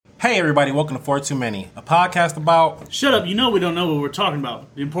Hey everybody, welcome to 4 Too Many, a podcast about... Shut up, you know we don't know what we're talking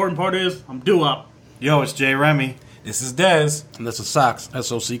about. The important part is, I'm doo-wop. Yo, it's Jay Remy. This is Dez. And this is Sox,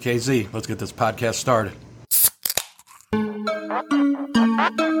 S-O-C-K-Z. Let's get this podcast started.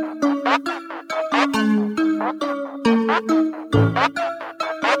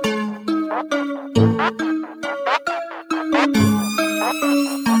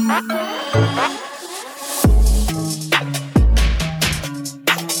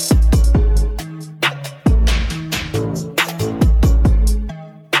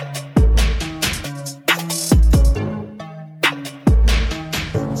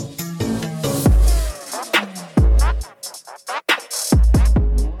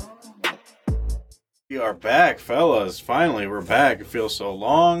 We are back, fellas. Finally, we're back. It feels so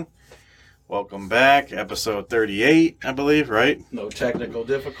long. Welcome back. Episode 38, I believe, right? No technical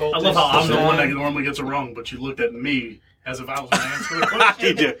difficulties. I love how I'm the one that normally gets it wrong, but you looked at me as if I was going to answer the question.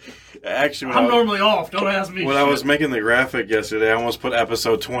 You do. Actually, I'm normally off. Don't ask me. when I was making the graphic yesterday, I almost put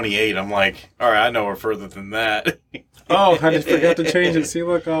episode 28. I'm like, all right, I know we're further than that. Oh, I just forgot to change it. See,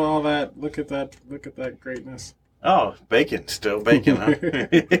 look at all that. Look at that greatness. Oh, bacon. Still bacon, huh?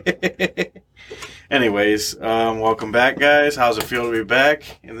 Anyways, welcome back, guys. How's it feel to be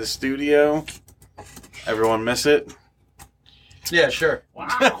back in the studio? Everyone miss it? Yeah, sure.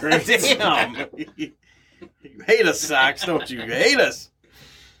 Wow. Damn. You hate us, Sox, don't you? You hate us.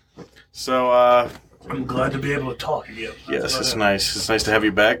 So, I'm glad to be able to talk again. yes, it's nice. It's nice to have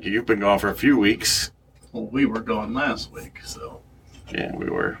you back. You've been gone for a few weeks. Well, we were gone last week, so. Yeah, we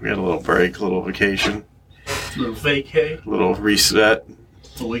were. We had a little break, a little vacation, A little vacay. a little reset.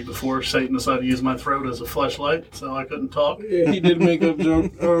 The week before, Satan decided to use my throat as a fleshlight, so I couldn't talk. Yeah, he did make a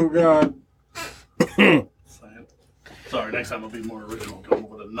joke. Oh, God. Sorry, next time I'll be more original. Come up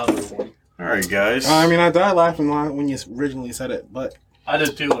with another one. All right, guys. I mean, I died laughing when you originally said it, but... I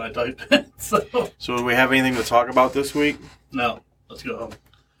did too when I typed it, so. So, do we have anything to talk about this week? No, let's go home.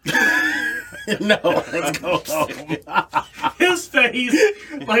 No, let's go home. His face,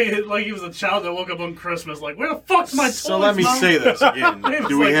 like he was a child that woke up on Christmas, like, where the fuck's my toys, So let me Mom? say this again. It was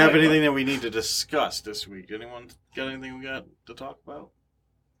Do we like, have wait, anything that we need to discuss this week? Anyone got anything we got to talk about?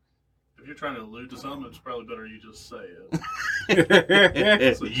 If you're trying to allude to something, it's probably better you just say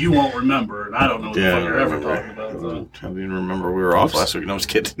it. So you won't remember, and I don't know what the fuck you're ever talking about. So. I don't even remember we were off last week. No, I was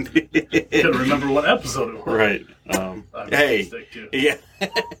kidding. Couldn't remember what episode it was. Right. Hey. Yeah.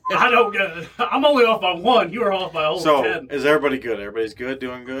 I don't get it. I'm only off by one. You were off by a whole So, 10. is everybody good? Everybody's good?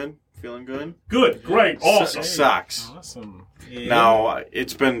 Doing good? Feeling good? Good, great, awesome. Sucks. Awesome. Yeah. Now,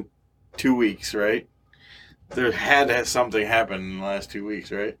 it's been 2 weeks, right? There had to have something happen in the last 2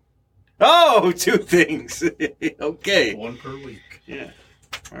 weeks, right? Oh, 2 things. Okay. One per week. Yeah.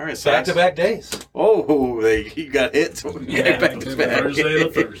 All right, Sox. Back-to-back days. Oh, you got hit. So we got back to back. Thursday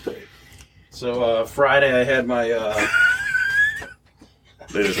to Thursday. So Friday I had my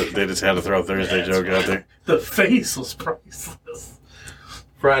They just had to throw a Thursday joke out there. The face was priceless.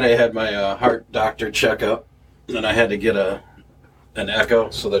 Friday I had my heart doctor checkup, and I had to get an echo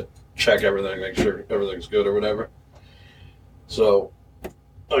so that check everything, make sure everything's good or whatever. So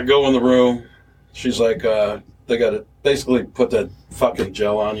I go in the room. She's like, they got to basically put that fucking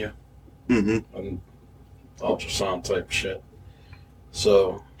gel on you. Mm-hmm. And ultrasound type shit.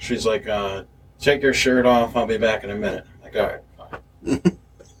 So she's like, take your shirt off. I'll be back in a minute. I'm like, all right, fine.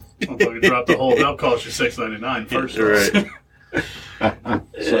 I'm going to drop the whole. That'll cost you $6.99 first. Right.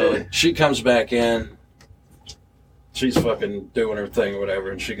 So she comes back in. She's fucking doing her thing or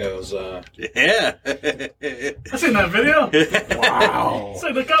whatever, and she goes, Yeah. I seen that video. Wow.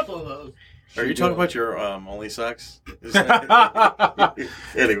 Seen a couple of those. Are you talking about your only Sox?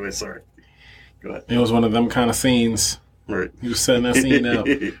 Anyway, sorry. Go ahead. It was one of them kind of scenes. Right. You were setting that scene up.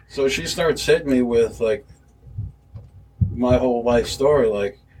 so she starts hitting me with, like, my whole life story.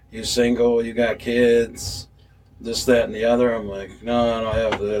 Like, you single, you got kids, this, that, and the other. I'm like, no, I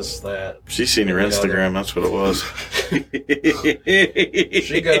have this, that. She's seen your and the other. Instagram. That's what it was.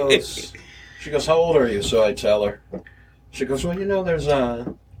 She goes, how old are you? So I tell her. She goes, well, you know, there's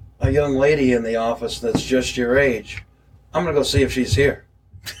a young lady in the office that's just your age. I'm going to go see if she's here.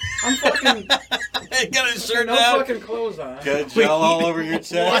 I'm fucking... Got his shirt no down. fucking clothes on. Got gel all over your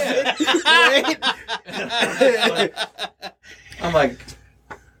chest. I'm like,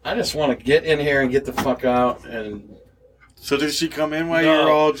 I just want to get in here and get the fuck out. And So did she come in while No. you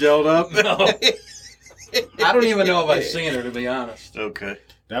were all gelled up? no, I don't even know if I've seen her, to be honest. Okay.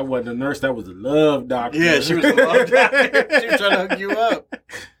 That wasn't a nurse. That was a love doctor. Yeah, she was a love doctor. She was trying to hook you up.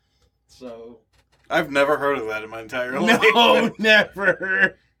 So I've never heard of that in my entire life. No,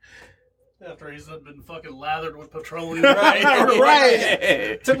 never. After he's been fucking lathered with petroleum. Right.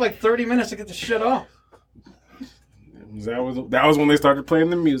 It took like 30 minutes to get the shit off. That was when they started playing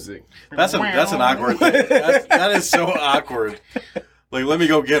the music. That's an awkward thing. That is so awkward. Like, let me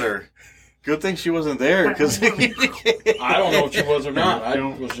go get her. Good thing she wasn't there, because... I don't know if she was or not. I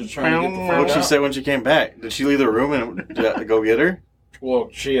was just trying to get the What'd fuck she out. say when she came back? Did she leave the room and go get her? Well,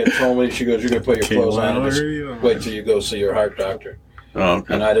 she had told me, she goes, you're going to put your clothes on and just wait till you go see your heart doctor. Oh,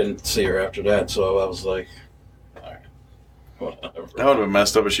 okay. And I didn't see her after that, so I was like, all right, whatever. That would have been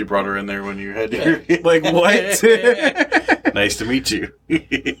messed up if she brought her in there when you had your... Like, what? Nice to meet you.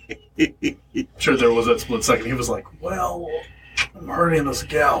 Sure, there was that split second. He was like, well, I'm already in this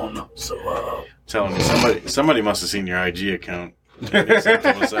gown, so, Telling you, somebody must have seen your IG account.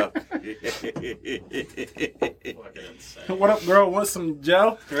 Something was up. Fucking insane. What up, girl? Want some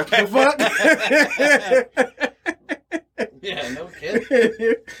gel? The fuck? Yeah, no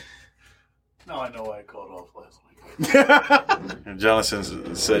kidding. now I know why I called off last week. And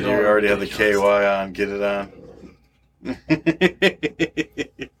Jonathan said you already had the KY on. Get it on.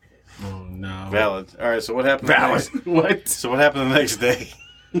 Oh, no. Valid. All right, so what happened? Valid. What? So what happened the next day?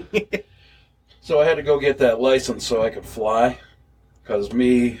 So I had to go get that license so I could fly, because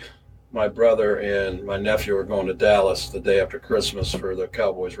me, my brother, and my nephew were going to Dallas the day after Christmas for the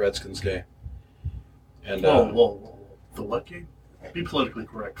Cowboys-Redskins game. And Whoa. The what game? Be politically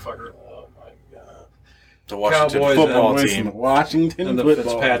correct, fucker. oh my god! The Washington Cowboys football And team. Washington And the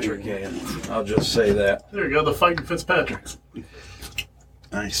football Fitzpatrick team. game. I'll just say that. There you go, the fighting Fitzpatricks.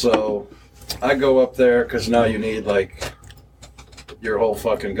 Nice. So I go up there because now you need like your whole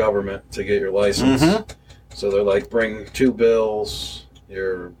fucking government to get your license. Mhm. So they're like, bring 2 bills,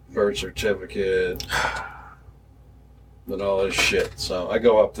 your birth certificate, and all this shit. So I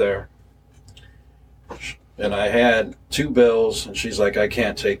go up there, and I had 2 bills, and she's like, I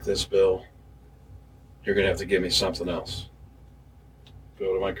can't take this bill. You're going to have to give me something else.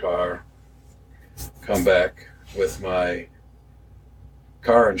 Go to my car, come back with my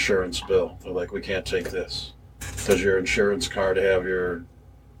car insurance bill. They're like, we can't take this. Does your insurance card have your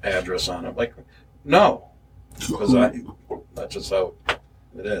address on it? I'm like, no. Because that's just how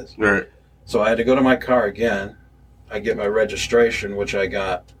it is. Right. So I had to go to my car again. I get my registration, which I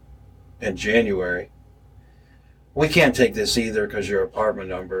got in January. We can't take this either because your apartment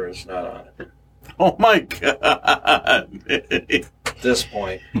number is not on it. Oh my god. At this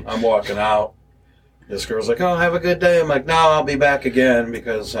point, I'm walking out. This girl's like, oh, have a good day. I'm like, no, I'll be back again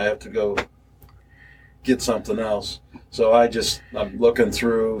because I have to go get something else. So I'm looking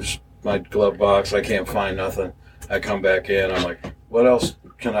through my glove box. I can't find nothing. I come back in. I'm like, what else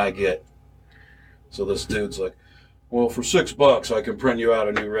can I get? So this dude's like, well, for $6, I can print you out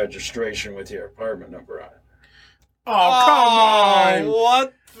a new registration with your apartment number on it. Oh, come on.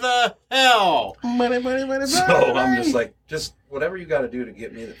 What the hell? Money. So I'm just like, just whatever you got to do to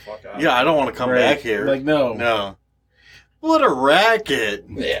get me the fuck out. Yeah, I don't want to come Right. back here. Like, no. No. What a racket.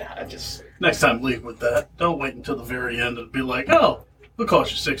 Yeah, I just... Next time, leave with that. Don't wait until the very end and be like, oh, it'll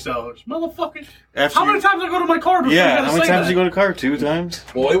cost you $6. Motherfucker. After How many times I go to my car before you Yeah, gotta how many say times that? you go to car? 2 times?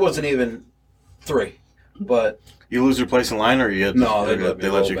 Well, it wasn't even 3. But, You lose your place in line, or you had No, they they let me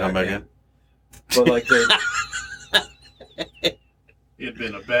let you roll come back back in. in? but like, It'd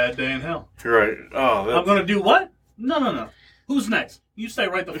been a bad day in hell. Right. Oh, I'm that's... gonna do what? No. Who's next? You stay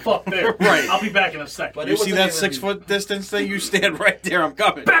right the fuck there. Right. I'll be back in a second. But You it see wasn't that even- 6-foot distance thing? You stand right there. I'm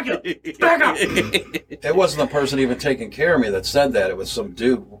coming. Back up! Back up! it wasn't the person even taking care of me that said that. It was some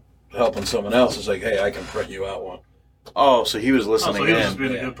dude helping someone else. It's like, hey, I can print you out one. Oh, so he was Oh, listening so he was just in.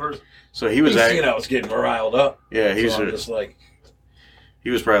 being Yeah. a good person. So he was He's seen I was getting riled up. Yeah, he was. So I'm just like, He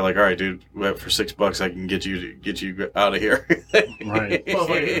was probably like, "All right, dude, for $6, I can get you out of here." Right.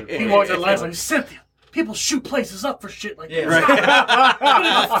 Motherfucker, he walked in last night. Cynthia, people shoot places up for shit like Yeah, this. right.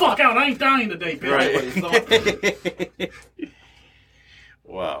 Get the fuck out. I ain't dying today, bitch. Right.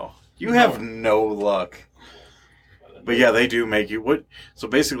 Wow. You have no luck. But yeah, they do make you what? So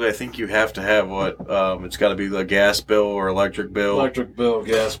basically, I think you have to have what? It's got to be the gas bill or electric bill. electric bill,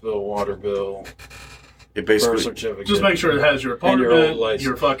 gas bill, water bill, It birth basically. certificate. Just make sure it has your and your old apartment, license.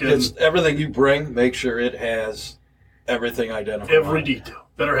 your fucking It's everything you bring. Make sure it has everything identified. every detail.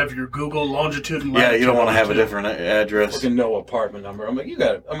 Better have your Google longitude and Yeah, latitude. you don't want to have a too. different address. Fucking no apartment number. I'm like, you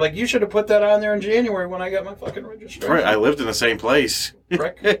got it. I'm like, you should have put that on there in January when I got my fucking registration. Right, I lived in the same place.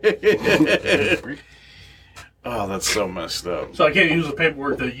 Prick. Oh, that's so messed up. So I can't use the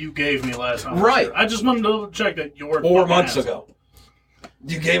paperwork that you gave me last time. Right. I just wanted to check that your 4 months ago.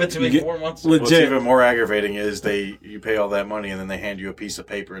 You gave it to me You get- 4 months ago. What's even more aggravating is you pay all that money and then they hand you a piece of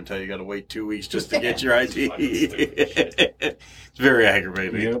paper and tell you got to wait 2 weeks just to get your ID. Fucking stupid shit. It's very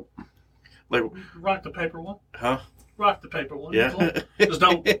aggravating. Yep. Like, Rock the paper one. huh? Rock the paper one. Yeah. Just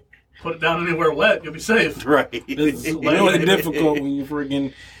don't put it down anywhere wet. You'll be safe. Right. It's really difficult when you're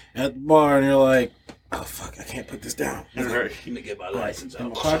freaking at the bar and you're like, oh fuck, I can't put this down. Right. Let me get my license In my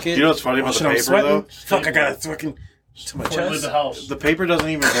out. pocket. You know what's funny about Shit, the I'm paper, sweating. though? Fuck, I got it fucking to my Before you leave chest. the house. The paper doesn't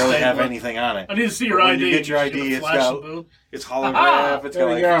even really have anything on it. I need to see your When ID. you get your ID, Should have it's flashed got- the booth. It's holograph. It's got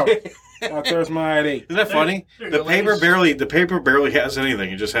There like... you go. There's my ID. Isn't that funny? There you The go, paper ladies. barely has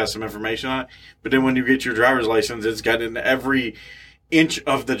anything. It just has some information on it. But then when you get your driver's license, it's got in every inch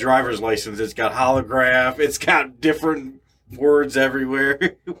of the driver's license. It's got holograph. It's got different words everywhere.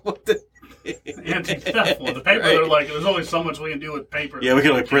 What the? Anti-theft one. The paper, they're like, there's only so much we can do with paper. Yeah, we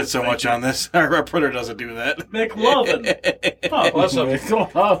can only print so much on this. Our printer doesn't do that. McLovin.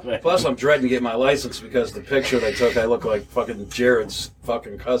 Oh, Plus, I'm dreading getting my license because the picture they took, I look like fucking Jared's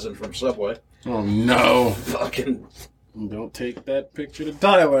fucking cousin from Subway. Oh no. Fucking. Don't take that picture to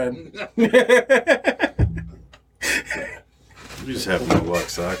Thailand. We just have no luck,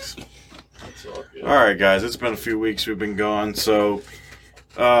 sucks. That's all good. All right, guys, it's been a few weeks we've been gone. So,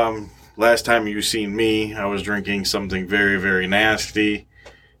 last time you seen me, I was drinking something very, very nasty,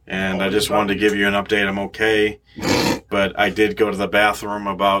 and I just wanted to give you an update. I'm okay, but I did go to the bathroom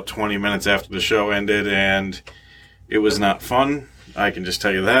about 20 minutes after the show ended, and it was not fun. I can just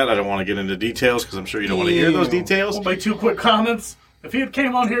tell you that. I don't want to get into details because I'm sure you don't want to hear those details. I'll make two quick comments. If he had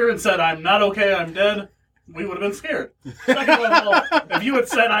came on here and said, I'm not okay, I'm dead, we would have been scared. Second of all, if you had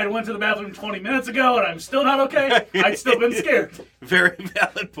said I went to the bathroom 20 minutes ago and I'm still not okay, I'd still been scared. Very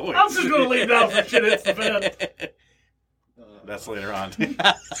valid point. I'm just going to leave it out for shit hits the fan. That's later on.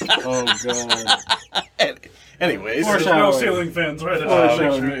 Oh god. Anyways. Or There's no ceiling fans right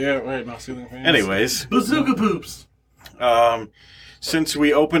Yeah, right. No ceiling fans. Anyways. Bazooka poops. Since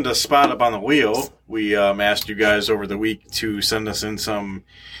we opened a spot up on the wheel, we asked you guys over the week to send us in some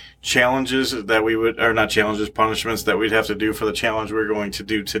challenges that we would, or not challenges, punishments that we'd have to do for the challenge we're going to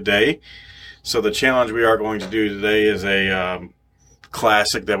do today. So the challenge we are going to do today is a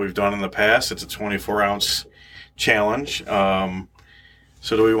classic that we've done in the past. It's a 24-ounce challenge.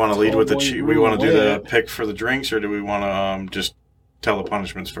 So do we want to lead with the we want to do the pick for the drinks, or do we want to just tell the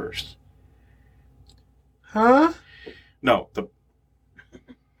punishments first? Huh? No.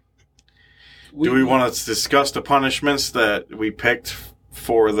 Do we want to discuss the punishments that we picked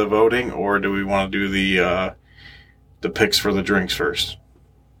for the voting, or do we want to do the picks for the drinks first?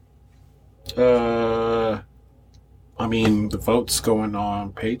 I mean, the vote's going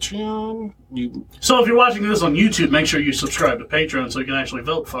on Patreon. So if you're watching this on YouTube, make sure you subscribe to Patreon so you can actually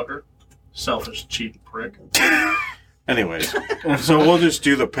vote, fucker. Selfish, cheap prick. Anyways, so we'll just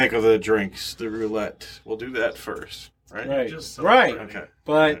do the pick of the drinks, the roulette. We'll do that first, right? Right. Just so Right. pretty. Okay.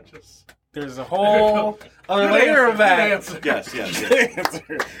 But Just- there's a whole other Good layer answer, of that. good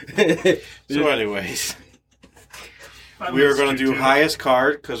answer. Yes. So anyways, I we are missed going to you, do too. highest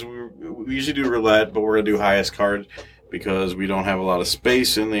card, because we usually do roulette, but we're going to do highest card because we don't have a lot of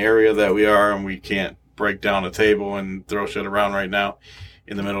space in the area that we are, and we can't break down a table and throw shit around right now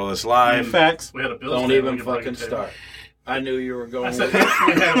in the middle of this live. Facts. We had a Bills Don't table, even we could break fucking the table. start. I knew you were going I with said, if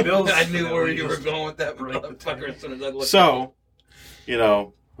we had a Bills I knew table, where we you were just going with that break the motherfucker table. as soon as I looked at So, you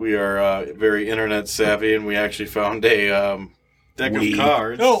know, we are very internet savvy, and we actually found a deck of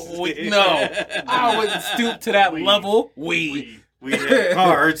cards. No, no. I wouldn't stoop to that level. We have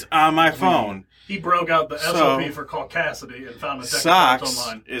cards on my phone. He broke out the So- SOP for Caucasity and found a deck of cards Socks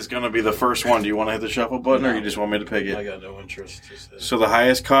online. is going to be the first one. Do you want to hit the shuffle button, or you just want me to pick I it? got no interest. Just So the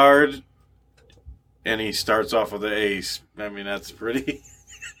highest card, and he starts off with the ace. I mean, that's pretty.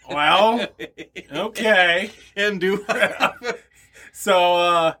 Well, okay. And do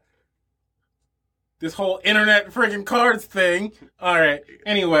So, this whole internet friggin' cards thing. All right.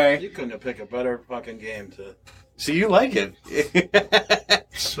 Anyway, you couldn't have picked a better fucking game to. so you like it.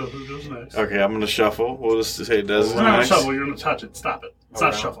 So who goes next? Okay, I'm going to shuffle. We'll just say Des is We're not next. shuffle. You're going to touch it. Stop it. It's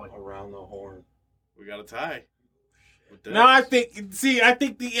not shuffling. Around the horn. We got a tie. With Des. now I think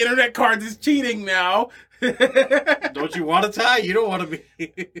the internet cards is cheating now. Don't you want a tie? You don't want to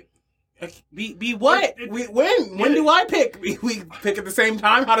be. Be what? When do I pick? We pick at the same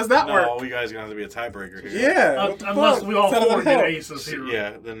time? How does that work? No, you guys are going to have to be a tiebreaker here. Yeah. what the Unless fuck? we all Set it four on get hell. aces here.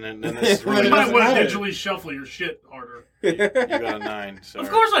 Yeah, then this is Well, really You it might doesn't want to matter. digitally shuffle your shit harder. You got a 9. Sorry.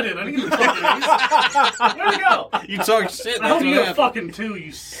 Of course I did. I didn't get a fucking ace. There you go. You talk shit. I hope That's you what get a happened. fucking 2,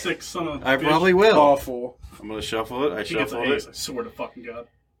 you sick son of a I bitch. probably will. Awful. I'm going to shuffle it. I He gets an shuffled ace. it. I swear to fucking God.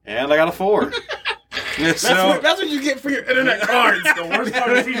 And I got a 4. That's what you get for your internet cards. The worst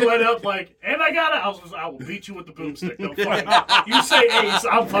part is he went up like, and I got it. I will beat you with the boomstick. No fucking. You say ace,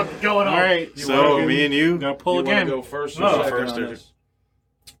 I'm fucking going on. All right. So me and you. Gotta pull You again. want to go first or No, second first on or- this?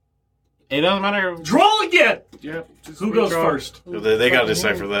 It doesn't matter. Draw again! Yep. just Who goes redraw. first? They got to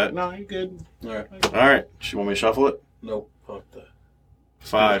decipher that. No, you good. All right. All right. You want me to shuffle it? Nope. Fuck that.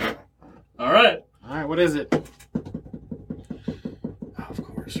 5. All right. All right, what is it? Of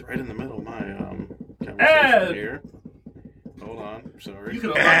course, right in the middle of my conversation Ed! here. Hold on. Sorry. You can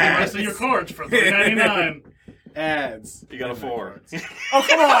unlock the rest of your cards for $3.99. Ads. You got a 4. Oh,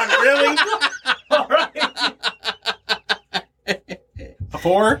 come on, really? All right. A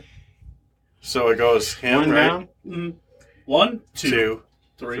 4? So it goes him, One right? down? Mm. 1, 2, 2,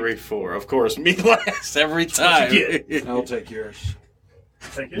 3. 3, 4. Of course, me last every time. you I'll take yours.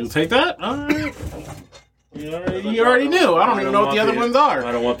 Take You'll it. take that? All right. You already knew. I don't even know what the other ones are.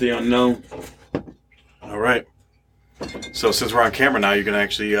 I don't want the unknown. All right. So since we're on camera now, you can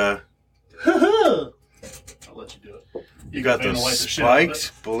actually I'll let you do it. you got the Vanilla White the shit out of it.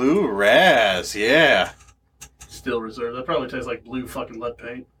 spiked blue Raz. Yeah. Still reserved. That probably tastes like blue fucking lead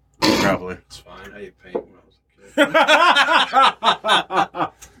paint. Probably. It's fine. I ate paint when I was a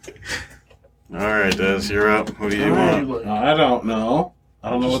kid. All right, Des, you're up. Who do you How want? you look? I don't know. I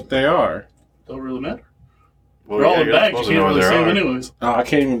don't know what they are. Don't really matter. Well, They're all yeah, in you're bags. You supposed to can't know what really they see them are. anyways. Oh, I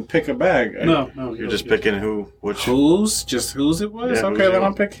can't even pick a bag. No. You're just picking which. Whose? Just whose it was? Yeah, whose Okay, you then I'll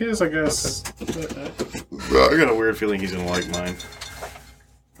want. pick his, I guess. I got a weird feeling he's gonna like mine.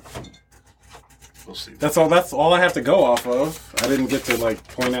 We'll see. That's all I have to go off of. I didn't get to like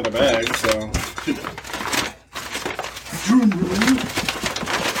point out a bag, so.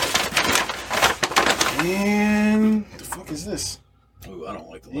 And the fuck is this? Ooh, I don't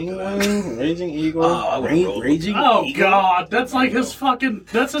like the look of that. England, Raging Eagle. Oh, I would've rolled. Raging Oh Eagle. God, that's like his fucking.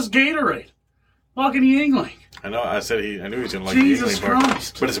 That's his Gatorade. Fucking Yingling. I know. I said I knew he was gonna like Jesus the Yingling part,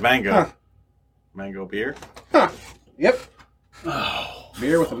 Christ. but it's mango. Huh. Mango beer. Yep. Oh,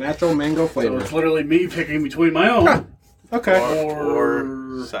 Beer with a natural mango so flavor. it's literally me picking between my own. Okay.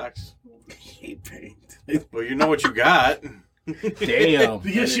 Or socks. Hate paint. Well, you know what you got. Damn.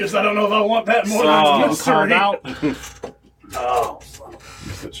 The issue is I don't know if I want that more Getting than this called out. Oh,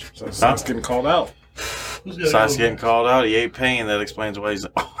 So Sock's getting called out. who's gonna Sauce go? getting called out. He ate pain. That explains why he's.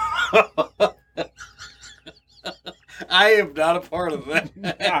 I am not a part of that.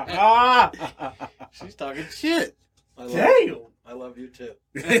 She's talking shit. I love Damn. You. I love you too.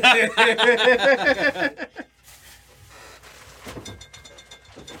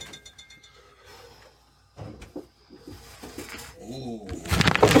 Ooh.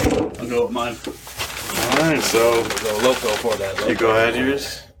 I'll go with mine. All right, so Go loco for that. Loco. you go ahead,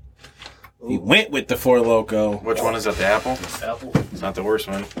 yours. He went with the Four Loco. Which one is that? The apple? Apple. It's not the worst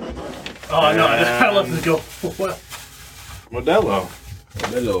one. Oh no, I left it go. Well, Modelo.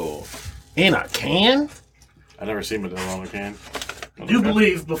 Hello. In a can? I never seen Modelo on a can. I do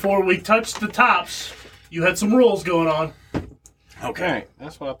believe before we touched the tops, you had some rules going on. Okay.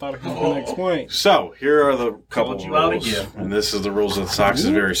 That's what I thought he was going to explain. So here are the couple Called you out rules, again. and this is the rules that Sox is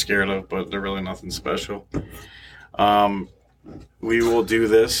very scared of, but they're really nothing special. We will do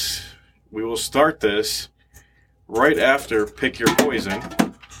this. We will start this right after Pick Your Poison.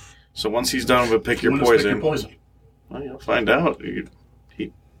 So once he's done with Pick Your When does Pick Poison, Your Poison. well, you'll find out.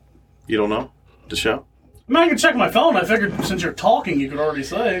 You don't know the show. I mean, I can check my phone. I figured since you're talking, you could already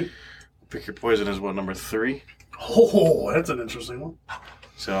say. Pick Your Poison is what, number 3? Oh, that's an interesting one.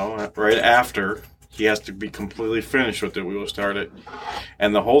 So right after he has to be completely finished with it, we will start it.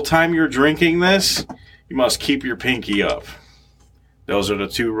 And the whole time you're drinking this, you must keep your pinky up. Those are the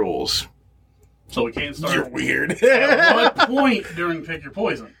 2 rules. So we can't start. You're weird. At what point during Pick Your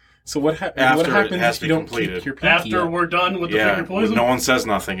Poison? So what After it happens has if to you be don't completed. keep your pinky After up? we're done with the Pick Yeah, Your Poison? no one says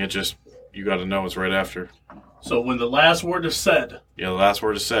nothing. It just, you got to know it's right after. So when the last word is said, Yeah, the last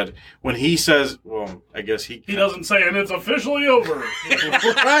word is said. When he says, well, I guess he doesn't say, and it's officially over.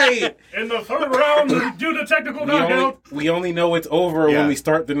 Right. In the 3rd round, due to technical knockout. We only know it's over Yeah. when we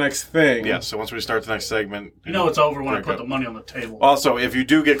start the next thing. Yeah, so once we start the next segment. You know it's over when I Drink put up. the money on the table. Also, if you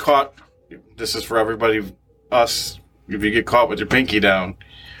do get caught, this is for everybody, us, if you get caught with your pinky down,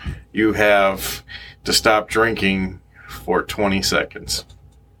 you have to stop drinking for 20 seconds.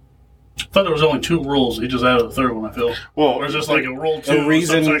 I thought there was only 2 rules. He just added a 3rd one, I feel. Well, Or is this like a rule 2, The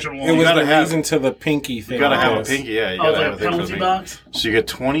reason subsection 1? it was gotta the have- reason to the pinky thing. you gotta have a yes. pinky, yeah. You Oh, gotta it's have like a a thing for the penalty pinky. box? So you get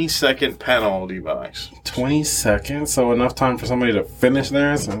 20-second penalty box. 20 seconds, so enough time for somebody to finish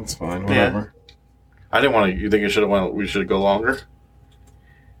theirs. That's fine. Whatever. I didn't want to. You think it should have went? We should go longer.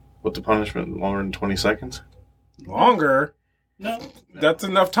 With the punishment longer than 20 seconds. Longer. No. That's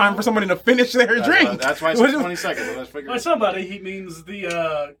enough time for somebody to finish their drink. That's why I said 20 seconds. Let's figure By it. somebody, he means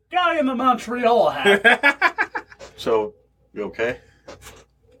the guy in the Montreal hat. So, you okay?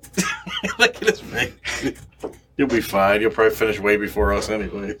 Look at his face. You'll be fine. You'll probably finish way before us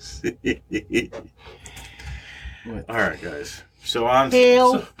anyways. All right, guys. So on.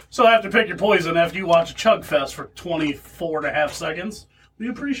 So after pick your poison after you watch a Chug Fest for 24.5 seconds. We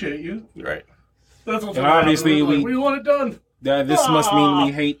appreciate you. Right. That's what's And obviously we want it done. This must mean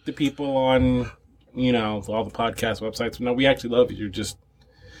we hate the people on, all the podcast websites. No, we actually love you. You're just...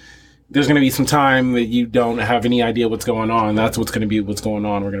 There's going to be some time that you don't have any idea what's going on. That's what's going to be what's going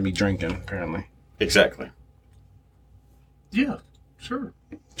on. We're going to be drinking, apparently. Exactly. Yeah, sure.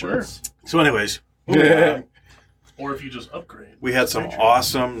 Sure. So anyways. Yeah. Or if you just upgrade. We had some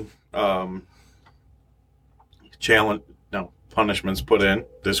awesome punishments put in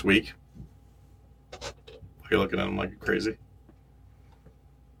this week. You're looking at him like you're crazy.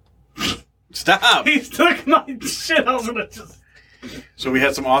 Stop! He took my shit. I was going to just... So we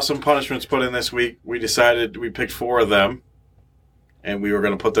had some awesome punishments put in this week. We picked 4 of them, and we were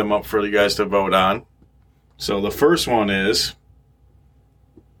going to put them up for you guys to vote on. So the first one is...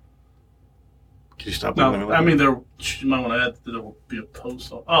 Can you stop? No, I mean, you might want to add that there will be a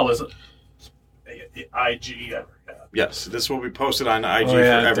post. Is it? IG. Yes, this will be posted on IG for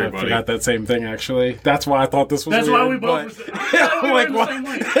everybody. I forgot that same thing, actually. That's why I thought this was That's weird, why we both I'm like,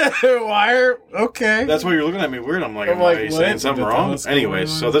 why? Okay. That's why you're looking at me weird. I'm like, I'm am like, I what? saying something wrong? What's Anyways,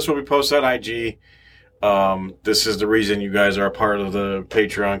 going so on? this will be posted on IG. This is the reason you guys are a part of the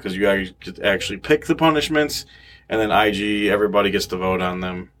Patreon, because you guys get to actually pick the punishments, and then IG, everybody gets to vote on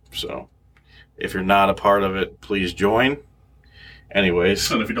them. So if you're not a part of it, please join.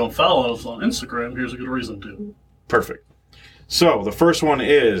 Anyways. And if you don't follow us on Instagram, here's a good reason to. Perfect. So the first one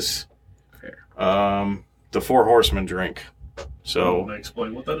is the Four Horsemen drink. So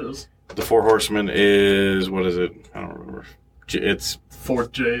explain what that is. The Four Horsemen is, what is it? I don't remember. It's 4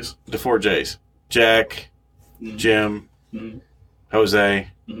 J's. The 4 J's. Jack, Jim, Jose.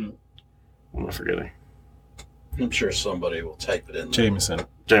 What am I forgetting? I'm sure somebody will type it in. Jameson.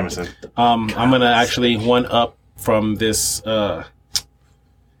 I'm going to actually one up from this, the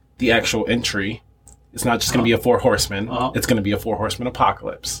actual entry. It's not just going to be a 4 horsemen. It's going to be a 4 horsemen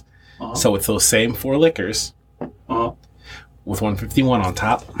apocalypse. So it's those same 4 liquors with 151 on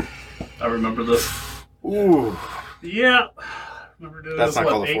top. I remember this. Ooh. Yeah. Remember doing That's this, not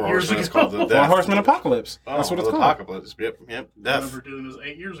called the 4 horsemen. It's called the 4 horsemen apocalypse. Oh, that's what it's the called. Apocalypse. Yep. I Death. remember doing this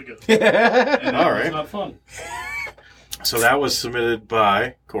 8 years ago. And All it right. was not fun. So that was submitted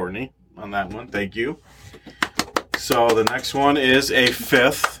by Courtney on that one. Thank you. So the next one is a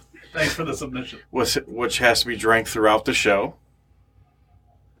 5th. Thanks for the submission. Which has to be drank throughout the show.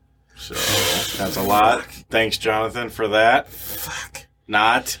 So that's a lot. Thanks, Jonathan, for that. Fuck.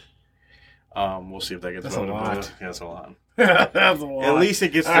 Not. We'll see if that gets That's voted. a lot. Yeah, that's a lot. That's a lot. At least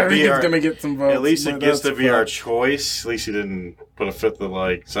it gets to I think be it's our. going to get some votes. At least it but gets to that's be our fine. choice. At least he didn't put a 5th of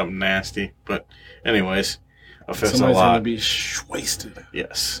like something nasty. But anyways, a 5th's a Somebody's lot. going to be wasted.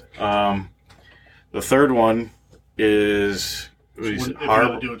 Yes. The third one is If you're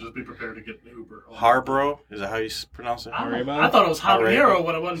going to do it, just be prepared to get an Uber. Harborough. Is that how you pronounce it? I thought it was habanero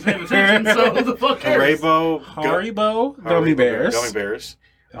when I wasn't paying attention, so who the fuck cares? Haribo gummy bears. Gummy bears.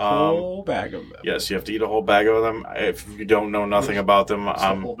 A whole bag of them. Yes, you have to eat a whole bag of them. If you don't know nothing about them, What's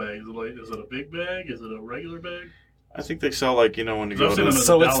the whole bag? Is it a big bag? Is it a regular bag? I think they sell when you go to.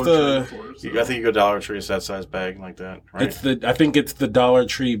 So it's the. I think you go Dollar Tree. It's that size bag like that, right? I think it's the Dollar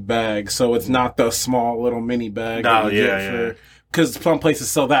Tree bag. So it's not the small little mini bag. No, yeah. Because some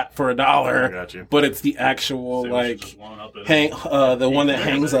places sell that for $1. I got you. But it's the actual the one that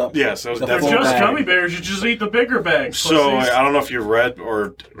hangs up. Yeah, so it's The definitely It's just bag. gummy bears. You just eat the bigger bag. So I don't know if you've read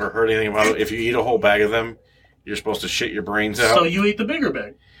or heard anything about it. If you eat a whole bag of them, you're supposed to shit your brains out. So you eat the bigger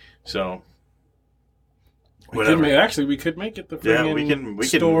bag. So We could make it the we can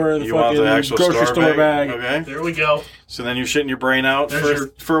store. You want the actual grocery store bag? Okay. There we go. So then you're shitting your brain out There's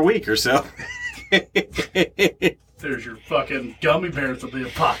for a week or so. There's your fucking gummy bears of the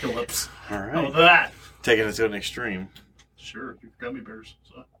apocalypse. All How right. about that? Taking it to an extreme. Sure, your gummy bears.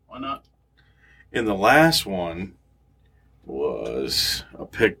 So why not? And the last one was a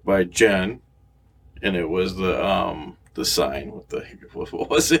pick by Jen, and it was the sign with the what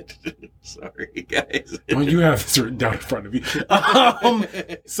was it? Sorry, guys. Well, you have this written down in front of you.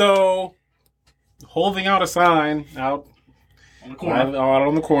 So, holding out a sign out On the corner. out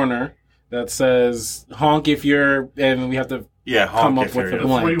on the corner that says "honk if you're," and we have to honk up if with you're- the The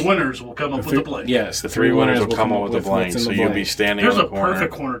blank. 3 winners will come up with the blank. Yes, The 3 winners will come up with the what's blank, in so the you'll be blank. standing There's on a the corner.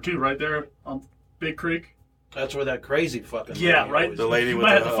 perfect corner too, right there on Big Creek. That's where that crazy fucking. Yeah, lady right. was. The lady you with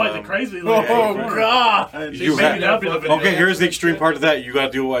might the, have to fight the crazy lady. Oh on the corner. God! You Maybe have- that'd be the video. Okay, here's the extreme part of that. You got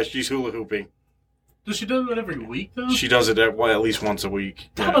to do it while she's hula hooping. Does she do it every week, though? She does it at least once a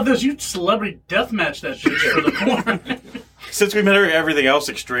week. How about this? You celebrity deathmatch that bitch for the porn. Since we met her everything else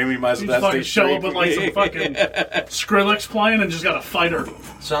extreme, we might as You well fucking stay show up straight. with like some fucking Skrillex playing and just got to fight her.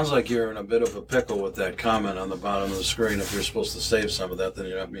 Sounds like you're in a bit of a pickle with that comment on the bottom of the screen. If you're supposed to save some of that, then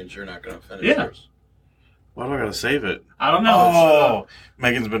that means you're not going to finish Yeah. yours. Why do I gotta save it? I don't know. Oh,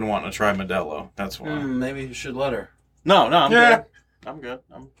 Megan's been wanting to try Modelo. That's why. Maybe you should let her. No, I'm Yeah. good. I'm good.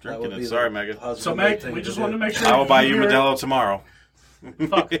 I'm That drinking would be it. Sorry, the Megan. So, Meg, we just wanted to make sure. I will buy you hear it. Modelo tomorrow.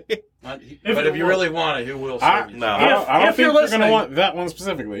 Fuck. But if you really want it, he will I, save you. No. I don't If think you're you're going to listening- want that one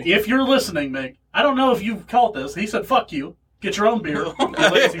specifically. If you're listening, Meg, I don't know if you caught this. He said, fuck you. Get your own beer, you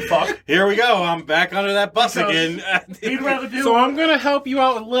lazy fuck. Here we go. I'm back under that bus Because again. He'd rather do So I'm gonna help you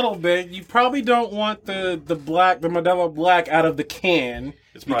out a little bit. You probably don't want the Modelo Black out of the can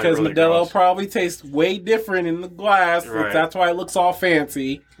It's probably because really Modelo gross. probably tastes way different in the glass. Right. That's why it looks all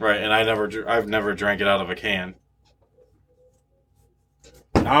fancy. Right, and I've never drank it out of a can.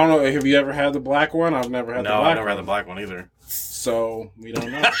 I don't know. Have you ever had the black one? I've never had the No, black I never one. had the black one either. So we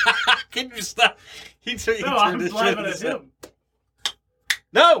don't know. Can you stop? He No, I'm turned his laughing at shit. him.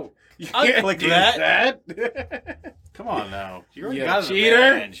 No, You I'll can't click do that. Come on now, you already You got an cheater.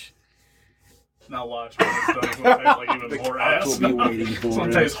 advantage. Now watch what it's done. It's going to taste like even more ass. will be waiting It's for going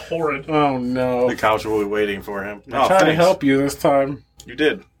it. to taste horrid. Oh no! The couch will be waiting for him. I tried to thanks. help you this time. You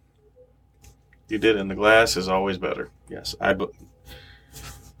did. You did, and the glass is always better. Yes,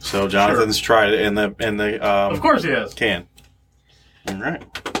 So Jonathan's tried it in the Of course he has. can. All right.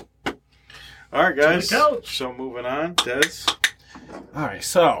 All right, guys. To the couch. So moving on, Des. All right,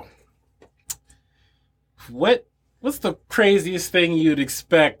 so what's the craziest thing you'd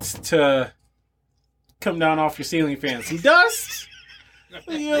expect to come down off your ceiling fan? Some dust?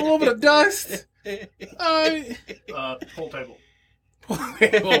 Yeah, a little bit of dust. Whole table.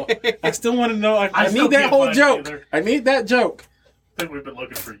 I still want to know. I still need that can't whole find it joke. either. I need that joke. I think we've been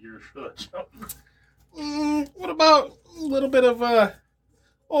looking for years for that show. What about a little bit of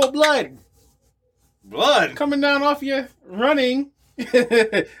old blood Blood. coming down off your running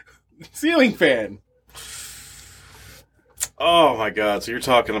ceiling fan? Oh my God! So you're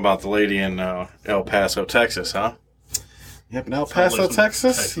talking about the lady in El Paso, Texas, huh? Yep, in El Paso, Someplace in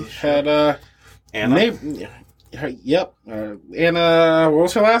Texas, Texas, had Anna. Yep. Anna, what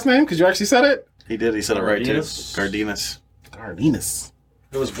was her last name? Because you actually said it? He did. He said it right too. Cardenas. Cardenas. Cardenas.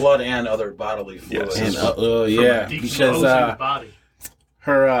 It was blood and other bodily fluids. Yes. And, yeah, because Decomposing body.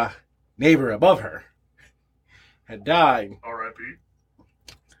 her neighbor above her had died. R.I.P.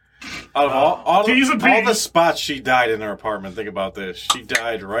 Out of all T's and the P's. spots she died in her apartment, think about this. She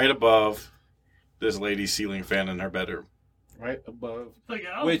died right above this lady's ceiling fan in her bedroom. Right above. Like,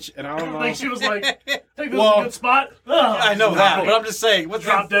 And I I don't don't know. think she was like, think this is Well, a good spot. Ugh. I know that, but I'm just saying. What's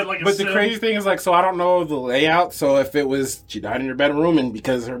Drop dead like a But the sim. crazy thing is, like, so I don't know the layout. So if it was, she died in her bedroom, and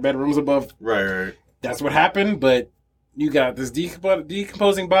because her bedroom's above, Right. that's what happened. But you got this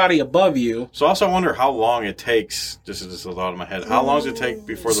decomposing body above you. So also I wonder how long it takes, just as a thought in my head, how long does it take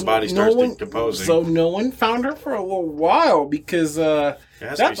before the body starts decomposing? So no one found her for a little while because it has to be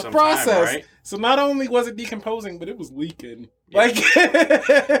that's the some process. time, right? So not only was it decomposing, but it was leaking. Yeah. Like,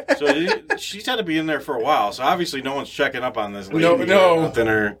 So she's had to be in there for a while. So obviously no one's checking up on this lady. No. Within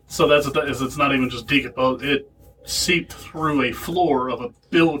her. So that's the is it's not even just decomposed. It seeped through a floor of a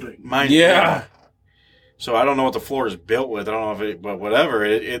building. yeah. So I don't know what the floor is built with. I don't know if it, but whatever.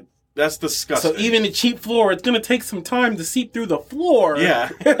 It that's disgusting. So even a cheap floor, it's gonna take some time to seep through the floor. Yeah.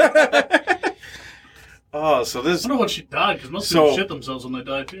 Oh, so this I wonder what she died because most So- people shit themselves when they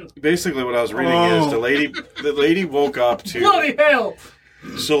die too. basically what I was reading is the lady woke up to. Bloody hell!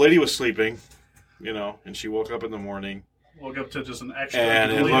 So the lady was sleeping, and she woke up in the morning. Woke up to just an extra.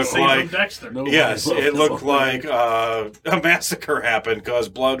 And it deleted looked scene like- from Dexter. No. Yes, it looked like a massacre happened because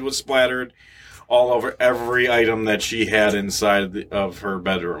blood was splattered all over every item that she had inside of her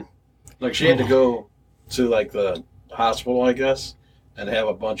bedroom. Like she had to go to like the hospital, I guess, and have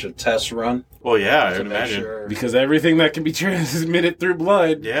a bunch of tests run Well, yeah, I to would make imagine. sure. Because everything that can be transmitted through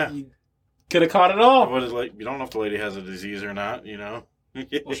blood, Yeah. you could have caught it all. What is you don't know if the lady has a disease or not, Well,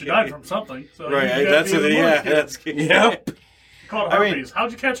 she died from something. So Right, you gotta that's be it. the Yeah, one. that's Yep. Called I mean- herpes.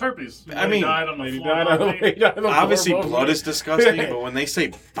 How'd you catch herpes? I mean, died on the Lady floor. died on the obviously floor. blood is disgusting, but when they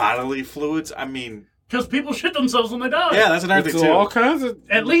say bodily fluids, I mean, Because people shit themselves when they die. yeah, that's another It's thing too. all kinds of.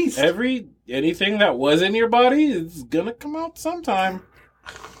 At least. anything that was in your body is gonna come out sometime.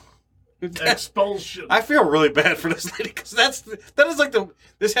 Expulsion. I feel really bad for this lady because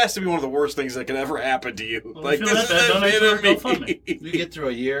this has to be one of the worst things that could ever happen to you. Well, Like if you this feel that, donate to her is GoFundMe. You get through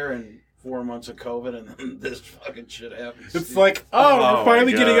a year and 4 months of COVID, and then this fucking shit happens. It's like, Oh, we're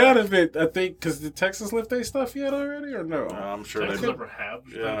finally my getting God. out of it. I think, because did Texas lift their stuff yet already, or no? I'm sure Texas they never have.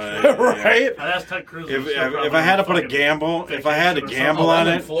 Right? I asked Ted Cruz. If I had to put a gamble, if I had to gamble on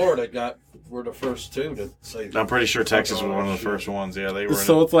it, Florida were the first two to say. I'm pretty sure Texas was one of the first ones. Yeah, they were.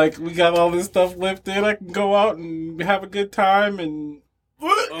 So it's like, we got all this stuff lifted. I can go out and have a good time, and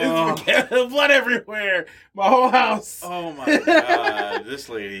it's blood everywhere. My whole house. Oh my God, this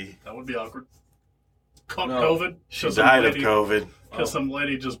lady. That would be awkward. Caught No. COVID. She died of COVID. Because some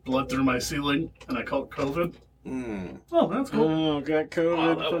lady just bled through my ceiling, and I caught COVID. Mm. Oh, that's cool. Oh, got COVID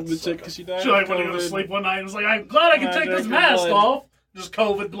Oh, that from would the suck. chick because she died. She like of went to go to COVID. sleep one night and was like, I'm glad I can take this drinking mask blood. off. Just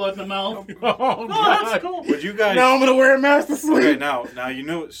COVID blood in the mouth. Oh, Oh, God. that's cool. Would you guys? Now I'm gonna wear a mask to sleep. Okay, now you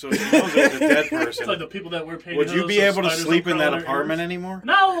know. So she knows there's a dead It's like person. the people that wear pantyhose. Would you be so able to spiders sleep don't in crawl that their apartment ears. anymore?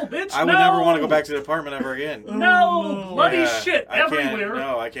 No, bitch. I would never want to go back to the apartment ever again. No, bloody Yeah, shit I can't- everywhere.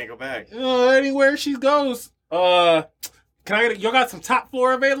 No, I can't go back. Anywhere she goes. Can I get? Y'all got some top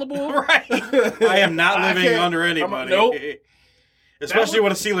floor available? Right. I am not I living can't- under anybody. Nope. Especially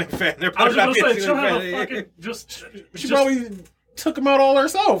with a ceiling fan. There I was better not gonna be a say, she'll ceiling have a fan. fucking just She probably took them out all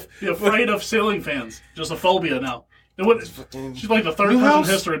herself. be afraid of ceiling fans. Just a phobia now. It would, she's like the third New person in house?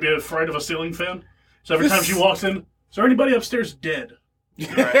 history to be afraid of a ceiling fan. So every This- time she walks in, is there anybody upstairs dead?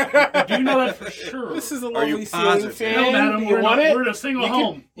 Right. Do you know that for sure? This is a Are you lovely ceiling positive? fan. No, madam, Do you we're, want not, it? we're in a single You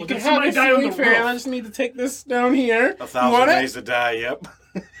home. can, you Well, can did have somebody the die on ceiling the fan. I roof? just need to take this down here. 1,000 You want ways it? to die. Yep.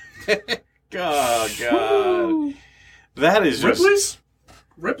 Oh God, Woo. that is just.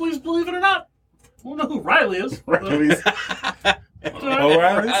 Ripley's, believe it or not. I don't know who Riley is. Riley's.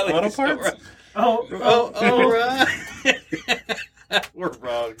 O'Reilly's Auto Parts. Oh, right. We're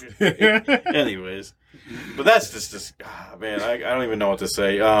wrong. Anyways, but that's just man. I don't even know what to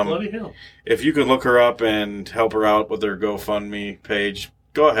say. bloody hell. If you can look her up and help her out with her GoFundMe page,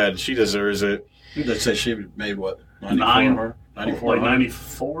 go ahead. She deserves it. They say she made what? Nine. 94? Like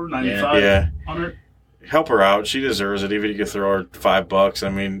 94, 95, Yeah. 100. Help her out. She deserves it. Even if you could throw her $5. I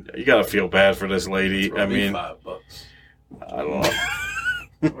mean, you got to feel bad for this lady. Throw I me mean, $5. I don't know.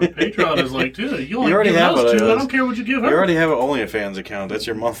 Or Patreon is like, dude, you only You already give have those it, two. uh, I don't care what you give her. You already have an OnlyFans account. That's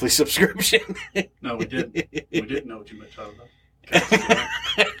your monthly subscription. No, we didn't. We didn't know what you meant, Tyler.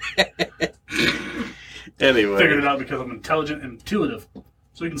 Anyway. Figured it out because I'm intelligent and intuitive.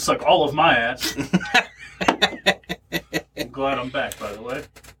 So you can suck all of my ass. I'm glad I'm back, by the way.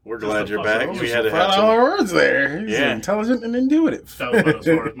 We're glad you're Those are back. some We had to $5 have some. words there. He's Yeah. intelligent and intuitive. That was about as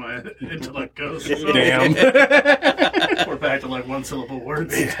far as my intellect goes. So Damn. we're back to like one syllable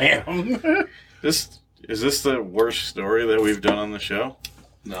words. Damn. Is this the worst story that we've done on the show?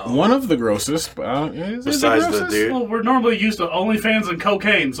 No. One of the grossest. Is Besides it the grossest? dude. Well, we're normally used to OnlyFans and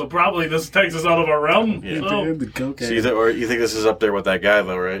cocaine, so probably this takes us out of our realm. Yeah. So, The cocaine. See that, or you think this is up there with that guy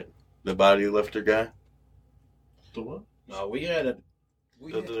though, right? The body lifter guy, the what? No, we had a.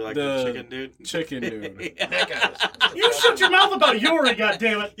 the The- chicken dude. Chicken dude. That guy was- You shut your mouth about Yuri,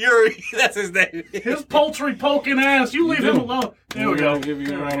 goddammit. Yuri, that's his name. His poultry poking ass. You leave him alone. There we We're go. gonna give you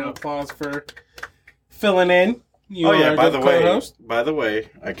There a we round of go. applause for filling in. You Oh are yeah. a By good the way, co-host.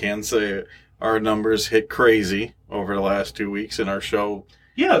 I can say our numbers hit crazy over the last 2 weeks, and our show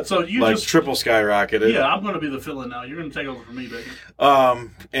Yeah, so you like just... triple skyrocketed. Yeah, I'm going to be the fill-in now. You're going to take over for me, baby.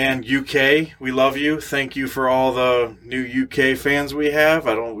 And UK, we love you. Thank you for all the new UK fans we have.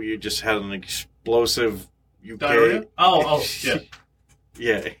 We just had an explosive UK. Diarrhea? Oh, yeah.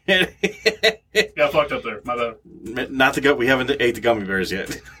 Yeah. Got fucked up there. My bad. Not the we haven't ate the gummy bears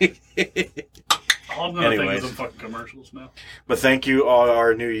yet. All I'm going to think Anyways. is some fucking commercials now. But thank you all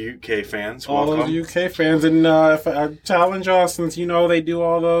our new UK fans. All Welcome. those UK fans, and if I challenge y'all, since you know they do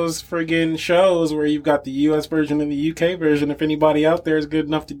all those friggin' shows where you've got the US version and the UK version. If anybody out there is good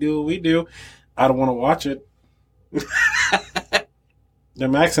enough to do what we do, I don't want to watch it.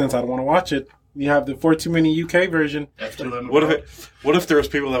 Them accents, I don't want to watch it. You have the For Too Many UK version. F2M. What if there was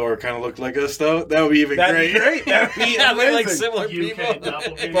people that were kind of looked like us though? That would be even That'd be great. great. That'd be Yeah, they're like amazing. similar UK people.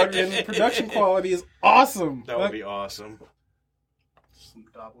 doppelgangers. Fucking production quality is awesome. That would be awesome. Some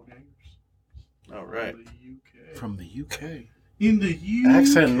doppelgangers. All right. From the UK. From the UK. In the UK.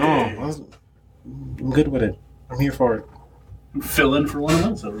 Accent, no. I'm good with it. I'm here for it. Fill in for one of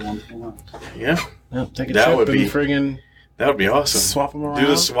those every once in a while. Yeah, Yeah, take a That chip would and be friggin' that would be awesome. swap them around. Do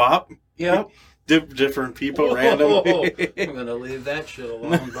the swap. Yep. Different people randomly. I'm gonna leave that shit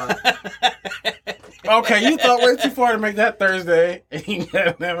alone. But Okay, you thought way too far to make that Thursday.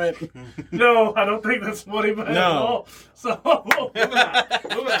 Damn it. No, I don't think that's what he meant at No. all. So,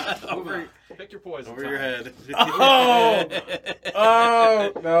 moving on. pick your poison. Over your head.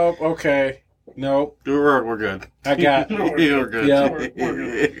 Oh, no. Okay. Nope. We're good. I got. We're good. Yeah. We're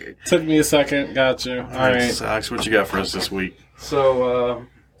good. Took me a second. Got you. All right. Sox, what you got for us this week? So,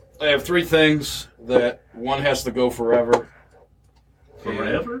 I have 3 things that one has to go forever.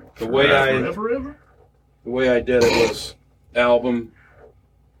 Forever? The way Forever? The way I did it was album,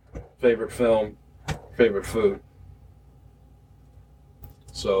 favorite film, favorite food.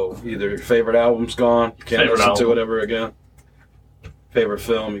 So either your favorite album's gone, you can't listen to it ever again. Favorite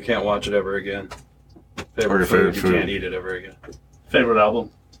film, you can't watch it ever again. Favorite food, you can't eat it ever again. Favorite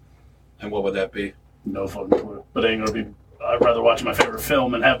album? And what would that be? No fucking clue. But it ain't gonna be. I'd rather watch my favorite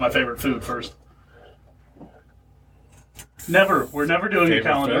film and have my favorite food first. Never. We're never doing a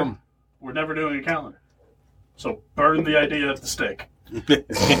calendar. Film. We're never doing a calendar. So burn the idea at the stake.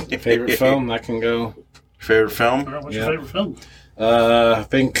 Favorite film, that can go. Favorite film? All right, what's your favorite film? I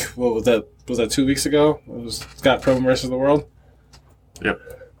think, what was that? Was that 2 weeks ago? It was Scott Pilgrim versus the World? Yep.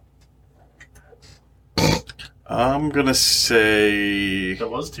 I'm going to say... That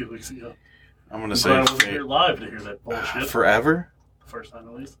was 2 weeks ago. I'm going to I'm say... glad I wasn't here live to hear that bullshit. Forever? First time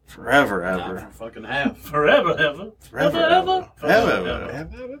at least. Forever, Not ever. for fucking half. Forever, ever. Forever, Ever.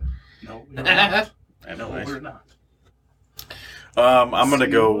 ever. No, we're not. I No, know. we're not. I'm going to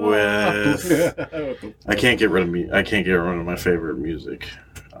go with... I can't get rid of me. I can't get rid of my favorite music.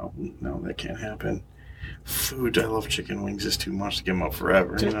 Oh, no, that can't happen. Food, I love chicken wings just too much to give them up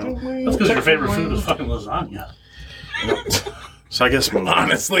forever. You know? That's because your favorite food is fucking lasagna. So I guess movie.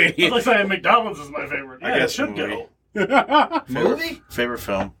 Honestly. It's like saying McDonald's is my favorite. I Yeah, guess it should movie. go. Movie? Favorite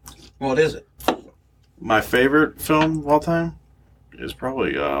film. What is it? My favorite film of all time is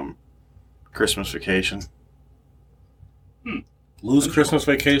probably Christmas Vacation. Lose Christmas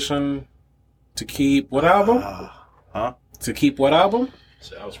Vacation to keep what album? Huh? To keep what album?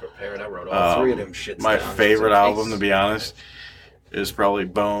 So I was prepared. I wrote all 3 of them shits My down. favorite album, to be honest, is probably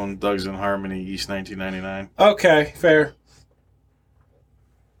Bone, Thugs and Harmony, East 1999. Okay, fair.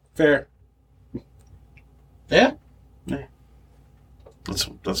 Fair. Yeah?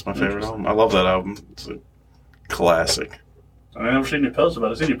 That's my favorite album. I love that album. It's a classic. I never seen you post about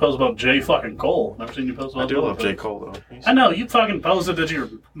it. I've seen you post about J fucking Cole. Never seen you post about I do other love J. folks. Cole, though. I know. You fucking posted that you're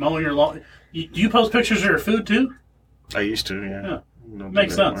mowing your lawn. Do you post pictures of your food, too? I used to, yeah. Yeah. Don't do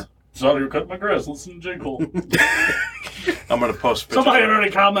Makes that sense. So you're cutting my grass. Listen to J. Cole. anymore. I'm going to post pictures. Somebody had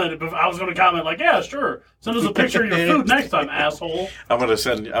already commented, but I was going to comment like, yeah, sure. Send us a picture of your food next time, asshole. I'm going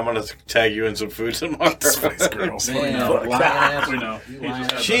to tag you in some food tomorrow. Spice Girls. Man, We know.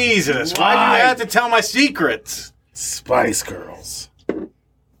 Jesus, why do you have to tell my secrets? Spice Girls.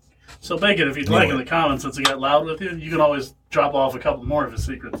 So, Bacon, if you'd like in the comments, since he got loud with you, you can always drop off a couple more of his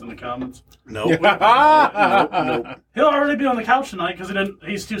secrets in the comments. Nope. Nope. He'll already be on the couch tonight because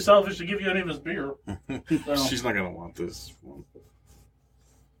he's too selfish to give you any of his beer. So, She's not going to want this one.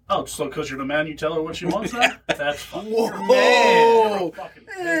 oh, so because you're the man, you tell her what she wants now? That's fun. Man. Fucking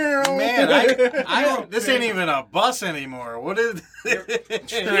Man, I don't. This ain't even a bus anymore. What is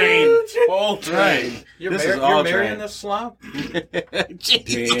Train. Full train. You're, This is you're all marrying train. this slob?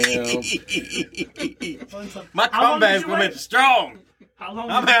 My How long did comeback you will wait? be strong. How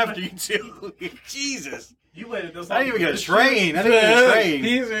long I'm did you after wait? you too. Jesus. You waited this I long. didn't even get a to train. I didn't even get a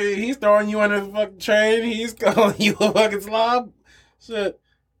train. He's throwing you under the fucking train. He's calling you a fucking slob. Shit.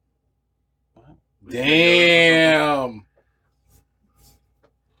 Damn.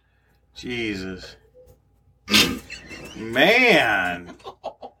 Jesus. Man.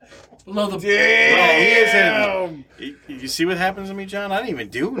 Below the Damn. You see what happens to me, John? I didn't even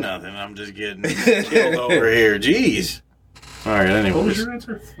do nothing. I'm just getting killed over here. Jeez. All right, What was anyways. your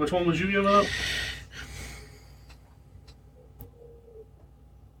answer? Which one was you giving up?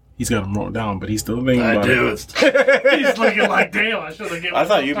 He's got him wrote down, but he's still thinking I about do. it. He's looking like, damn, I should have given I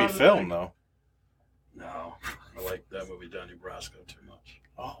thought him you'd be time to filmed, think. though. No. I like that movie, Donnie Brasco, too much.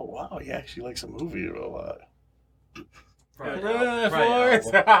 Oh, wow. He actually likes a movie a lot.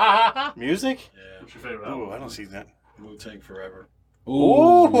 Music? Yeah. What's your favorite Oh, album? I don't see that. Wu-Tang Forever.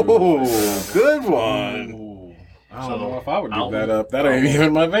 Ooh, good one. Ooh. I So, don't know if I would give album- that up. That ain't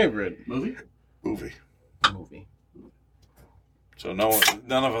even my favorite Movie? Movie. movie. So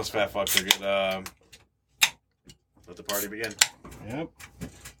none of us fat fucks are good. Let the party begin. Yep.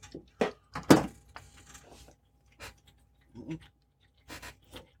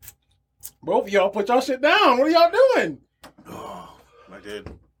 Both of y'all put y'all shit down. What are y'all doing? Oh, I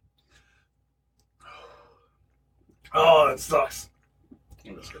did. Oh, it sucks.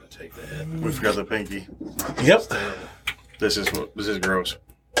 I'm just going to take the hit. We forgot the pinky. Yep. This is gross.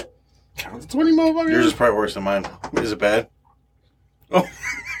 Count to 20, motherfucker. Yours is probably worse than mine. Is it bad? Oh.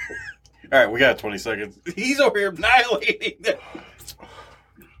 All right, we got 20 seconds. He's over here annihilating.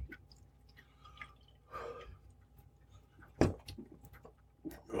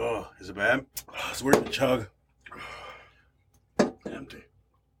 it bad? It's weird to chug. Empty.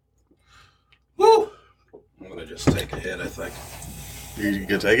 Woo! I'm gonna just take a hit, I think. You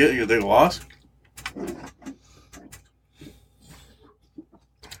can take it? You can take a loss?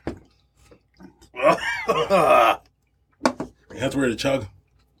 That's weird to chug.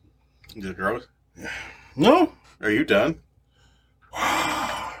 Is it gross? No. Are you done?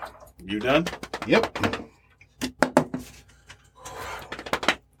 You done? Yep.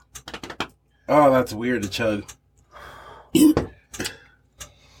 Oh, that's weird to chug.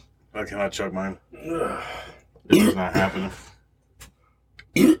 I cannot chug mine. It's not happening.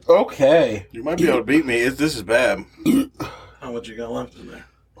 Okay. You might be able to beat me. This is bad. How much you got left in there?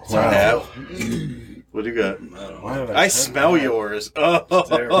 Wow. What do you got? I don't know. Why did I chug smell that? yours.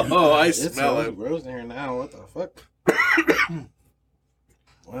 Oh, I It's smell so it. gross in here now. What the fuck?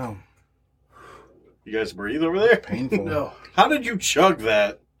 Wow. You guys breathe over there? Painful. No. How did you chug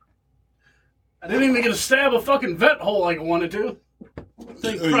that? I didn't even get to stab a fucking vent hole like I wanted to.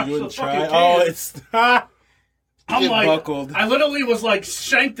 They Oh, crushed you the wouldn't fucking try? can. Oh, it's... I'm it like, buckled. I literally was like,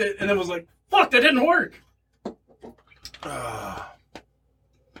 shanked it, and it was like, fuck, that didn't work.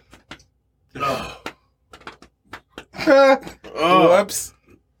 Oh, Whoops.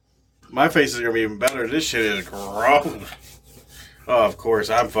 my face is gonna be even better. This shit is gross. Oh, of course,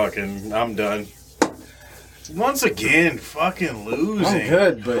 I'm done. Once again, fucking losing. I'm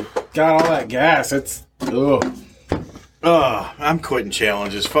good, but got all that gas. It's... Ugh. Oh, I'm quitting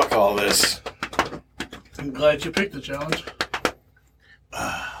challenges. Fuck all this. I'm glad you picked the challenge.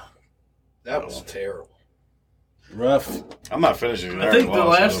 That was terrible. Rough. I'm not finishing it. I think the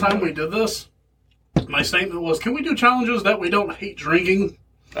last time we did this, my statement was, can we do challenges that we don't hate drinking?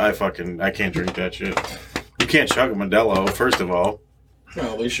 I can't drink that shit. You can't chug a Modelo, first of all.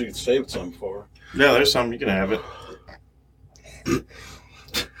 Well, at least you saved some for her. Yeah, there's some. You can have it.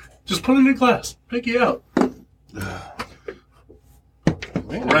 Just put it in a glass. Pick you out.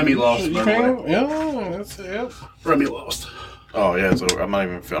 Remy lost, You by the can't- Yeah, that's it. Remy lost. Oh yeah, so I'm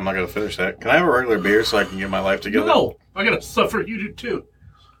not gonna finish that. Can I have a regular beer so I can get my life together? No, I gotta suffer. You do too.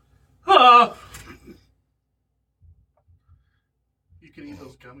 You can eat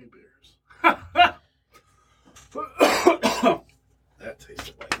those gummy bears. That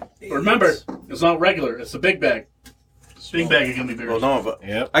tasted like AIDS. Remember, it's not regular. It's a big bag. Big bag of gummy bears. Well, no, but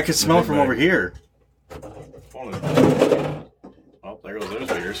Yep. I can smell it from bag. over here. Oh, there goes those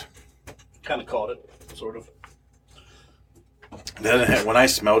beers. Kind of caught it, sort of. When I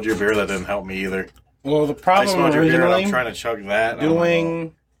smelled your beer, that didn't help me either. Well, the I problem smelled your beer and I'm originally trying to chug that. and I don't know.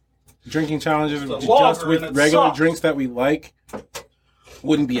 doing drinking challenges It's a just lager with and it regular sucks. drinks that we like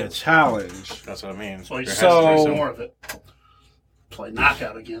wouldn't be a challenge. That's what I mean. So you There have to drink So- some more of it. Play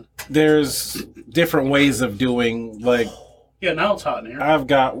knockout again. There's different ways of doing, like, Yeah, now it's hot in here. I've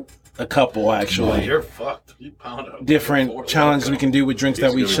got a couple Oh, actually. you're fucked. You pounded it. Different challenges we can do with drinks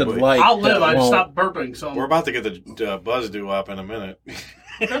that we He's should gonna be- like. I'll live. that I just won't- stopped burping. So We're about to get the buzz due up in a minute.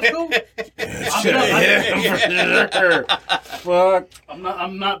 That's cool. Shit, yeah, for sure. Fuck.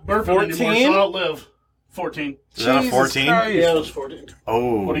 I'm not burping 14? anymore, so I'll live. 14. Is that a Jesus 14? Christ. Yeah, it was 14.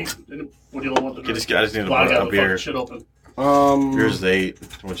 Oh, What do you want to I drink? just need to Well, I put got a the beer. fucking shit open. Yours is 8,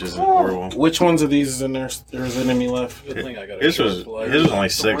 which isn't horrible. Which ones of these is in there? There's an enemy left. Good thing I got a His short was flight. only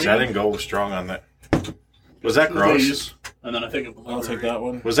 6. I didn't go strong on that. Was that gross? These, and then I think of I'll take that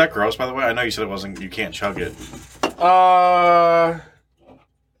one. Was that gross, by the way? I know you said it wasn't. You can't chug it.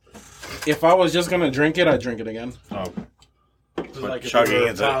 If I was just gonna drink it, I'd drink it again. Oh, It's But like if chugging you were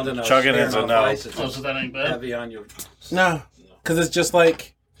is a- pounding chugging is a Smirnoff no. Ice, it's Oh, just so that ain't bad. heavy on your. No, because it's just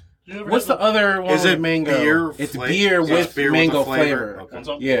like, You ever what's had the other one Is with it mango? beer It's fla- beer it's with beer with mango a flavor. flavor. Okay. One's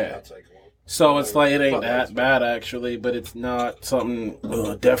up? Yeah. I'll take one. So it's like it ain't that bad actually, but it's not something.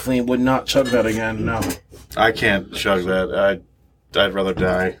 Definitely would not chug that again. No. I can't chug that. I'd rather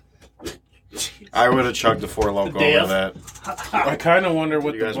die. I would have chugged the 4 Loko Death. over that. I kind of wonder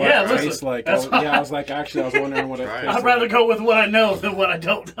what You the guys black want to try? tastes like. That's why- I was like, actually, I was wondering what it Try it. tastes I'd rather like. go with what I know than what I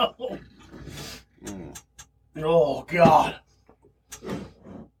don't know. Oh, God.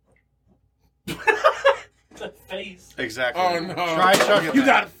 The face. Exactly. Oh no! Try chugging You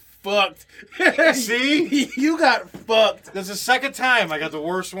that. got fucked. See? You got fucked. That's the second time I got the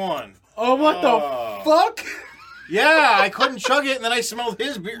worst one. Oh, what Oh. the fuck? Yeah, I couldn't chug it, and then I smelled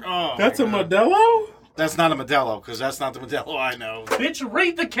his beer. Oh, That's a my God. Modelo? That's not a Modelo, because that's not the Modelo I know. Bitch,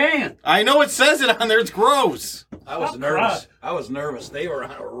 read the can. I know it says it on there. It's gross. I was nervous. I was nervous. They were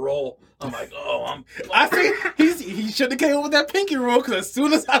on a roll. I'm like, oh, I see. He should have came up with that pinky rule because as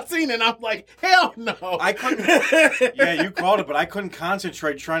soon as I seen it, I'm like, hell no. I couldn't. Yeah, you called it, but I couldn't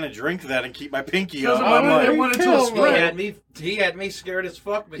concentrate trying to drink that and keep my pinky up. I'm like, it went into a spread. He had me scared as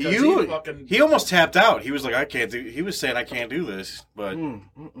fuck because he almost tapped out. He was like, I can't do. He was saying I can't do this, but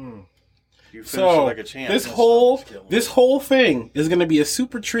you finished it like a champ. This whole thing is going to be a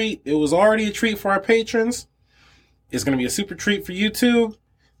super treat. It was already a treat for our patrons. It's going to be a super treat for YouTube.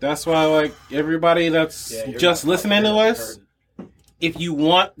 That's why, like, everybody that's just listening to us, if you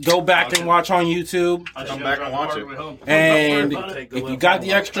want, go back and watch on YouTube. Come back and watch it. And if you got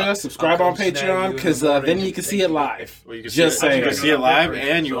the extra, subscribe on Patreon, because then you can see it live. Well, you can just saying. You can see it live,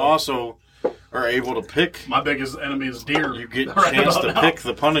 and you also are able to pick. My biggest enemy is deer. You get a chance to pick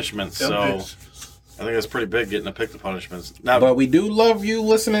the punishments, so I think that's pretty big, getting to pick the punishments. Now, but we do love you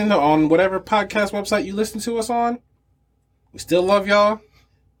listening on whatever podcast website you listen to us on. We still love y'all.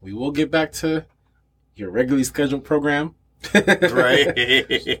 We will get back to your regularly scheduled program.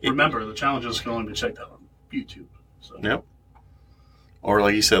 Right. Remember, the challenges can only be checked out on YouTube. So. Yep. Or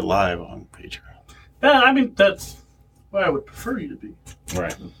like you said, live on Patreon. Yeah, I mean, that's where I would prefer you to be.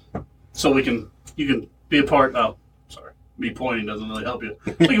 Right. So you can be a part of, me pointing doesn't really help you.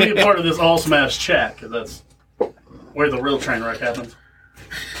 So you can be a part of this All Smash chat, because that's where the real train wreck happens.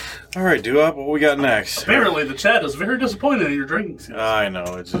 All right, Doo-Wop, what we got next? Apparently, the chat is very disappointed in your drinking skills. I know,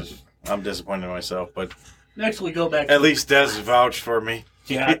 it's just, I'm disappointed in myself, but next we go back. At least Des vouched for me.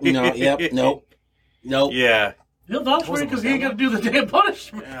 Yeah, nope. Yeah. He'll vouch for you because he ain't got to do the damn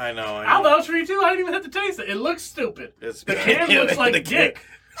punishment. Yeah, I know. I'll vouch for you too. I didn't even have to taste it. It looks stupid. The can looks like dick.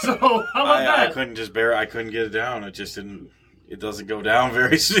 So how about that? I couldn't just bear. I couldn't get it down. It just didn't. It doesn't go down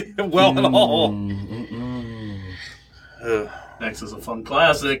very well at all. Next is a fun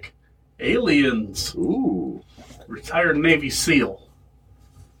classic. Aliens. Ooh. Retired Navy SEAL.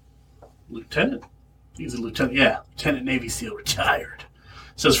 Lieutenant. He's a lieutenant. Yeah, Lieutenant Navy SEAL retired.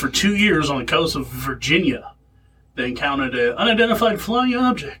 Says for 2 years on the coast of Virginia, they encountered an unidentified flying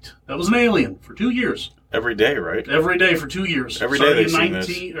object that was an alien for 2 years. Every day, right? Every day for 2 years. Every day they've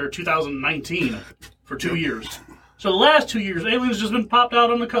seen 2019 for 2 years. So the last 2 years, aliens just been popped out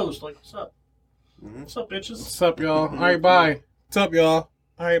on the coast. Like, what's up? What's up, bitches? What's up, y'all? All right, bye. What's up, y'all?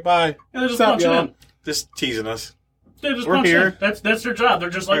 All right, bye. And they're just punching in. Just teasing us. They're just We're punching here. in. That's their job. They're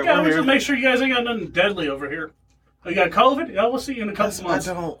just like, we're let's here. just make sure you guys ain't got nothing deadly over here. Oh, you got COVID? Yeah, we'll see you in a couple months.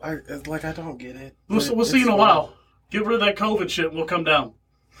 I don't get it. We'll see you in a while. Get rid of that COVID shit and we'll come down.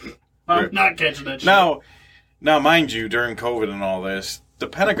 I'm not catching that shit. Now, mind you, during COVID and all this, the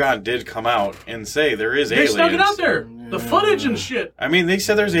Pentagon did come out and say there is aliens. They stuck it out there. The footage and shit. I mean, they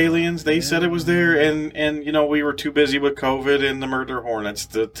said there's aliens. They said it was there, and you know, we were too busy with COVID and the murder hornets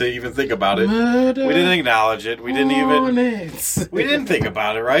to even think about it. We didn't acknowledge it. We didn't think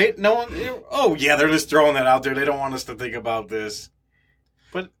about it, right? No one. Oh yeah, they're just throwing that out there. They don't want us to think about this.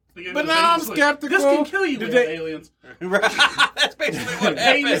 But now I'm skeptical. This can kill you with aliens. That's basically what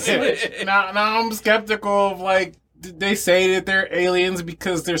happened. Now I'm skeptical of, like, did they say that they're aliens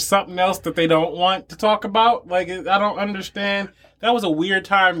because there's something else that they don't want to talk about? Like, I don't understand. That was a weird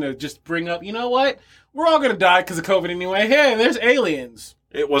time to just bring up, you know what? We're all going to die because of COVID anyway. Hey, there's aliens.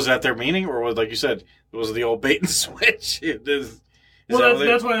 It was that their meaning, or was, like you said, it was the old bait and switch? That's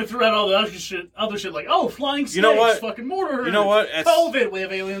why they threw out all the other shit like, oh, flying snakes, you know what? fucking mortar. You know what? COVID, we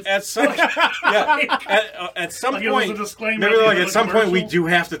have aliens. At some, at some like point, it was a disclaimer maybe like at at some point we commercial. do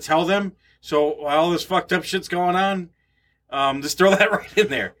have to tell them. So while all this fucked up shit's going on, just throw that right in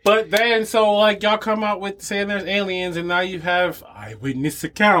there. But then, so like y'all come out with saying there's aliens, and now you have eyewitness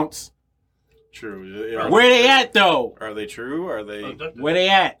accounts. True. Where they at though? Are they true? Are they? Abducted. Where they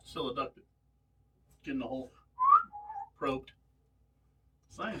at? Still abducted. Getting the hole probed.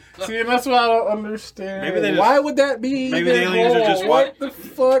 Same. See, and that's what I don't understand. Maybe they Why would that be? maybe the aliens are just what the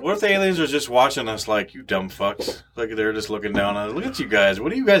fuck? What if the aliens are just watching us like, you dumb fucks? Like they're just looking down on us. Look at you guys.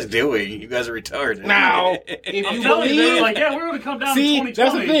 What are you guys doing? You guys are retarded. Now, if I'm you telling you, they're believe, like, yeah, we're going to come down see, in 2020.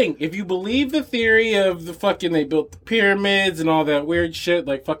 that's the thing. If you believe the theory of the fucking they built the pyramids and all that weird shit,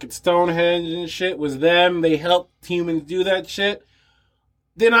 like fucking Stonehenge and shit, was them. They helped humans do that shit.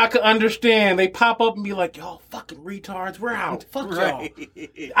 Then I could understand. They pop up and be like, "Yo, fucking retards, we're out. Fuck y'all."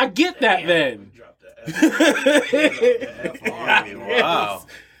 I get that then. Wow.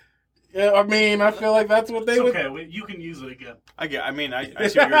 Yeah, I mean, I feel like that's what they It's would. okay, you can use it again. I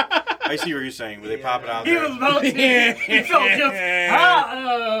see what you're saying. Where they pop it out He there. was about to. He felt just.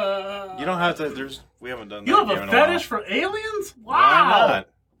 You don't have to. We haven't done that. You have here a in fetish while. for aliens? Wow. Why not?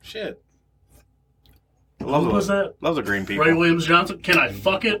 Shit. Love Who was that? Love the green people. Ray Williams Johnson. Can I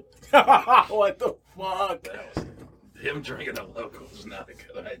fuck it? What the fuck? Him drinking a local is not a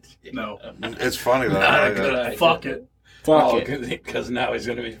good idea. No. It's funny though. Not a good idea. Fuck it. Fuck it. Because now he's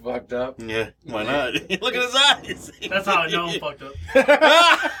going to be fucked up. Yeah, why not? Look at his eyes. That's how I know I'm fucked up.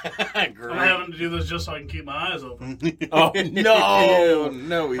 I'm Great. having to do this just so I can keep my eyes open. Oh no!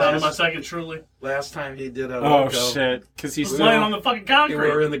 No, he's Found my second truly. Last time he did a Oh loco, shit! Because he's He's still. laying on the fucking we concrete.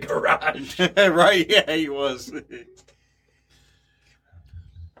 were in the garage. right. Yeah, he was.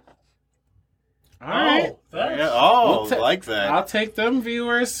 All right. That's, Yeah. Oh, We'll ta- like that. I'll take them,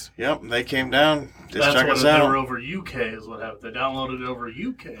 viewers. Yep, they came down. Just that's check what us they out. were over UK is what happened. They downloaded it over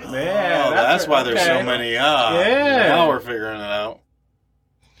UK. Yeah, Oh, that's why there's so okay. many. Yeah. Now we're figuring it out.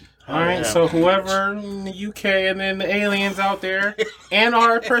 All right, Yeah. so whoever in the UK and then the aliens out there and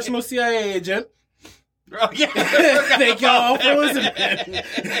our personal CIA agent, Oh, yeah. thank y'all for listening.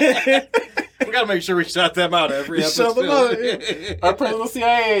 We gotta make sure we shout them out every Shout episode. them out. Our personal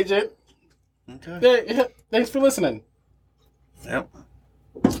CIA agent, Okay. thanks for listening. Yep.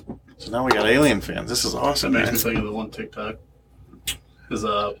 So now we got alien fans. This is That awesome, makes man. me think of the one TikTok. His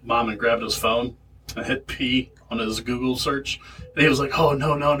mom had grabbed his phone and hit P on his Google search. And he was like, oh,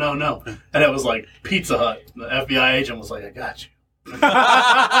 no. And it was like Pizza Hut. The FBI agent was like, I got you.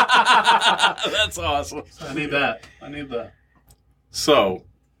 That's awesome. I need that. I need that. So,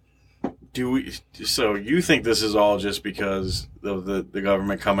 So you think this is all just because of the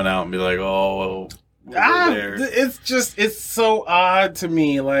government coming out and be like, oh, well, we're there. It's so odd to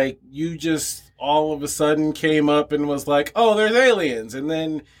me. Like, you just all of a sudden came up and was like, oh, there's aliens. And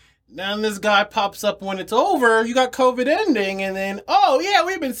then this guy pops up when it's over. You got COVID ending. And then, oh, yeah,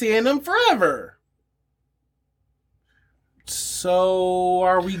 we've been seeing them forever. So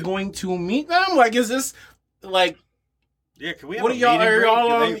are we going to meet them? Like, is this like... Yeah, can we have What a are y'all? meet and Are greet? y'all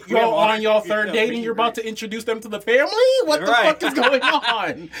Can on, they- can we have y'all on y'all yeah, third meet date and and you're about greet? to introduce them to the family? What the Right. fuck is going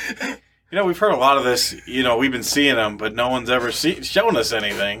on? You know, we've heard a lot of this. You know, we've been seeing them, but no one's ever shown us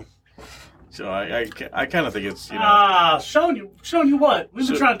anything. So I kind of think it's, you know, Showing you what? They've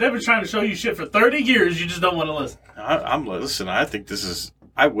been trying to show you shit for 30 years. You just don't want to listen. listen. I think this is.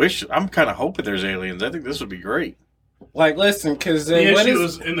 I'm kind of hoping there's aliens. I think this would be great. Like, listen, because The issue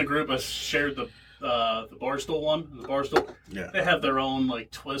was in the group. I shared the Barstool one. The Barstool. Yeah. They have their own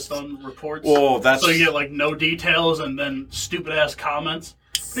like twist on reports. Well, that's so you get like no details and then stupid ass comments.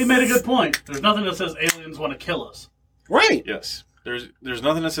 They made a good point. There's nothing that says aliens want to kill us. right. yes. There's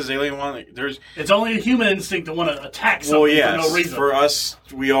nothing that says alien one. It's only a human instinct to want to attack something Well, yes. for no reason. For us,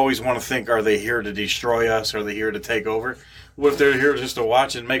 we always want to think: are they here to destroy us? Are they here to take over? What if they're here just to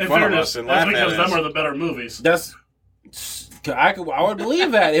watch and make In fun of fairness, us and that's laugh because at them us? are the better movies. That's I would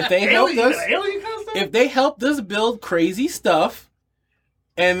believe that if they helped us, Alien kind of stuff? if they helped us build crazy stuff,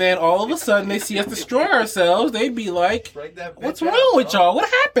 and then all of a sudden they see us destroy ourselves, they'd be like, "What's wrong with y'all? What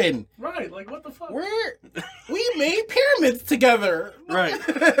happened? Right, like what the fuck? We made pyramids together, Right.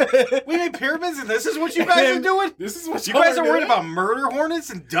 We made pyramids, and this is what you guys are doing. This is what You guys are worried doing? about murder hornets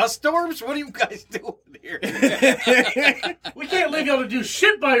and dust storms? What are you guys doing here? We can't leave y'all to do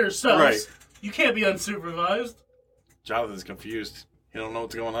shit by yourselves. Right. You can't be unsupervised. Jonathan's confused. He don't know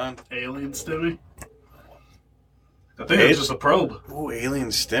what's going on. Alien stimmy. I think it's just a probe. Ooh, alien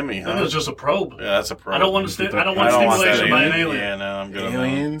stimmy, I think huh? it's just a probe. Yeah, that's a probe. I don't want I don't want stimulation that by an either. alien. Yeah, no, I'm good on that.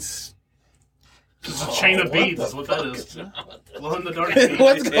 aliens. It's a chain of beads is what that is. Glow in the dark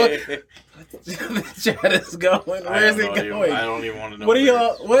What's beads. going? The chat is going. I Where's have it no idea. going? I don't even want to know. What are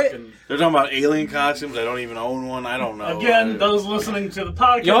y'all? What? They're talking about alien costumes. I don't even own one. I don't know. Again, those listening to the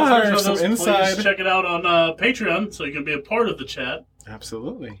podcast, Y'all heard version of some this, inside- please check it out on Patreon so you can be a part of the chat.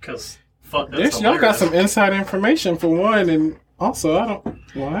 Absolutely. Because, fuck, that's Y'all got hilarious. some inside information for one, and also I don't.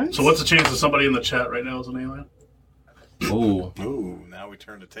 What? So what's the chance that somebody in the chat right now is an alien? Ooh. Ooh, now we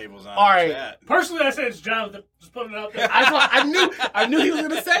turn the tables on. All the right. chat. Personally, I say it's Jonathan. Just putting it out there. I knew he was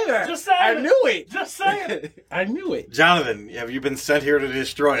gonna say that. Just saying I it. knew it. Just saying. I knew it. Jonathan, have you been sent here to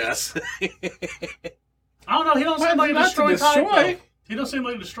destroy us? I don't know. He don't seem like a Not to destroy type, destroy. though. He don't seem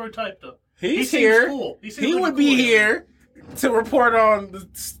like a destroy type, though. He's he seems here. cool. He, seems He like a would be cool here to report on the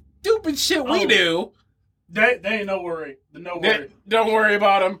stupid shit we Oh. do. They ain't no worry. No worry. Don't worry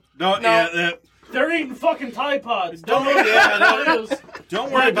about him. No, No. yeah, They're eating fucking Tide Pods. Don't- know yeah, what it is. don't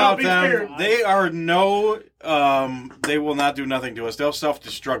worry Yeah, about don't be them. scared. They are they will not do nothing to us. They'll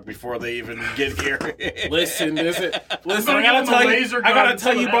self-destruct before they even get here. Listen, I gonna gotta give him a tell you. laser I gun gotta and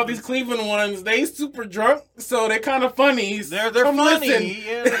tell see you what about happens. these Cleveland ones. They super drunk, so they're kind of funny. They're Come funny. listen.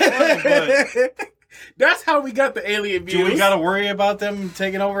 Yeah, they're funny, but That's how we got the alien views. do we got to worry about them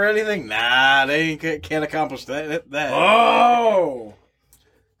taking over anything? Nah, they can't accomplish that. Oh,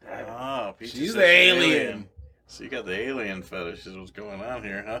 Oh, Peachy she's said the alien. So you got the alien fetish is what's going on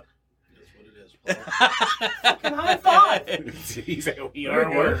here, huh? That's what it is. Fucking high five. He said, we There are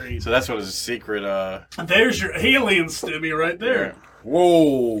we go. worried. So that's what his secret. There's your alien stimmy right there.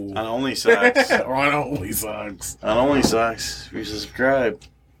 Whoa. On Only Socks. On Only Socks. On Only Socks. If you subscribe,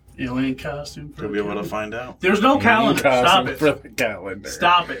 Alien costume for you'll be able to find out. There's no calendar. Stop Costume it. for the calendar.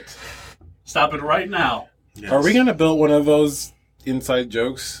 Stop it. Stop it right now. Yes. Are we going to build one of those inside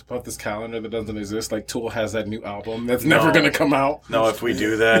jokes about this calendar that doesn't exist? Like Tool has that new album that's never going to come out. No, if we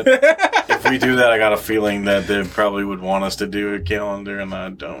do that, I got a feeling that they probably would want us to do a calendar, and I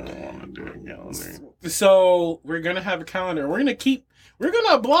don't want to do a calendar. So we're going to have a calendar. We're going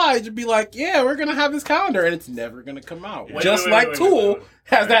to oblige and be like, yeah, we're going to have this calendar, and it's never going to come out. Wait, Just wait, like wait, Tool wait.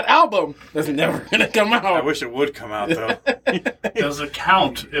 has that album that's never going to come out. I wish it would come out, though. Does it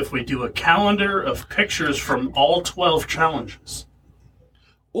count if we do a calendar of pictures from all 12 challenges?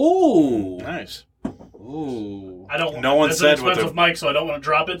 Ooh. Nice. Ooh. I don't. No one it's said an what expensive the- mic, so I don't want to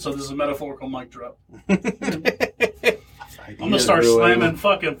drop it. So this is a metaphorical mic drop. I'm Ideas gonna start really- slamming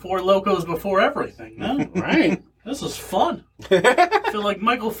fucking Four Locos before everything. No? Right. This is fun. I feel like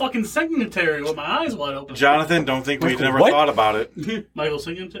Michael fucking Singletary with my eyes wide open. Jonathan, don't think we never What? thought about it. Michael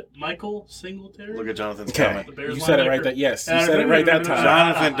Singletary. Look at Jonathan's Okay. comment. The Bears You said it right linebacker. that. Yes, you said it right that time.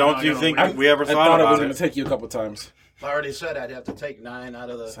 Jonathan, don't I you don't think know. we ever I thought thought it was about going to it? take you a couple times. I already said I'd have to take 9 out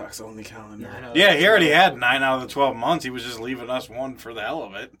of the. Socks only calendar. 9 out of Yeah, the he already had 9 out of the 12 months. He was just leaving us one for the hell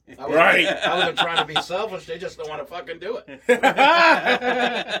of it. I wasn't- Right. I wasn't trying to be selfish. They just don't want to fucking do it.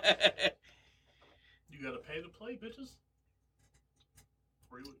 You gotta pay to play, bitches.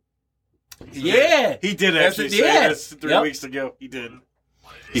 Yeah. He did Yes, actually it say did. this 3 Yep. weeks ago. He did.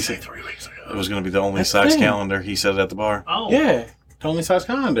 He said 3 weeks ago. It was going to be the Only That's Socks the thing. calendar. He said it at the bar. Oh, Yeah. Only Socks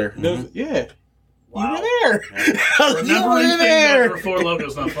calendar. Yeah. Wow. You were there. you Remembering were things there. after Four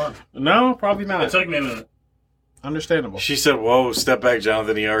Locos not fun. No, probably It not. took me a minute. Understandable. She said, whoa, step back,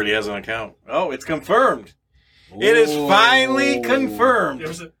 Jonathan. He already has an account. Oh, it's confirmed. It is finally It confirmed.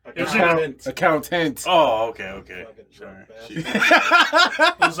 was Accountant. Oh, okay. Fucking Sorry.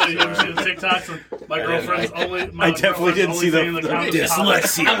 drunk Also, you ever see the TikToks? And my girlfriend's only. My I definitely girlfriend's didn't see only fan account is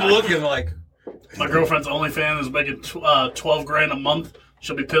Dyslexia. I'm looking like. My girlfriend's only fan is making $12,000 a month.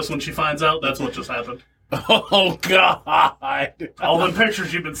 She'll be pissed when she finds out. That's what just happened. Oh, God. All the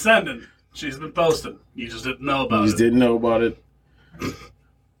pictures you've been sending, she's been posting. You just didn't know about You just it. didn't know about it.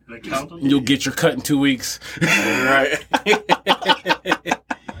 An accountant? You'll get your cut in 2 weeks. Right.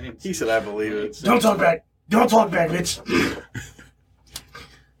 He said, I believe it. Don't talk back. Don't talk back, bitch.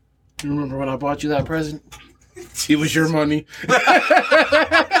 You remember when I bought you that present? It was your money.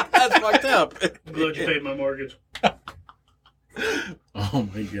 That's fucked up. Glad you paid my mortgage. Oh,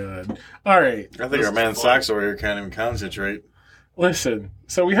 my God. All right. I think our man Socks over here can't even concentrate. Listen,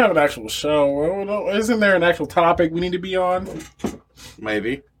 so we have an actual show. Well, isn't there an actual topic we need to be on?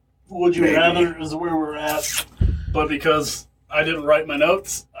 Maybe. Would you Maybe. rather is where we're at. But because I didn't write my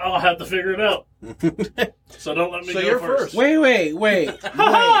notes, I'll have to figure it out. So don't let me So go you're first. Wait.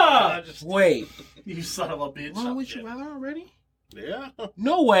 Ha! Wait. You son of a bitch. Well, would you rather already? Yeah.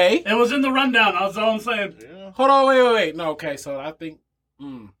 No way. It was in the rundown. That's all I'm saying. Yeah. Hold on, wait. No, okay, so I think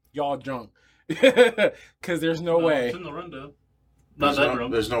y'all drunk. Because there's no way. It's in the rundown. Not that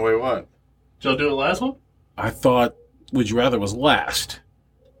room. There's no way what? Did y'all do the last one? I thought Would You Rather was last.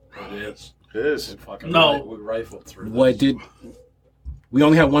 It is. It is. Fucking No. we rifled through. What this. did... We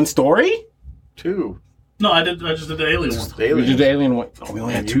only have one story? 2. No, I just did the alien one. We did the alien one. Oh, we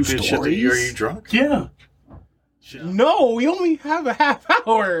only had 2 Are stories? you drunk? Yeah. No, we only have a half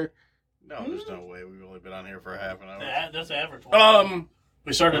hour. No, there's no way. We've only been on here for a half an hour. That's average. One. Um...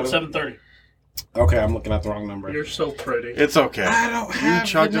 We started at 7:30. Okay, I'm looking at the wrong number. You're so pretty. It's okay. I don't have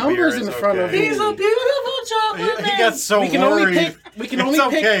chugged the a beer, numbers in it's front of okay. me. He's a beautiful chocolate He man. got so We can only worried. pick. We can only It's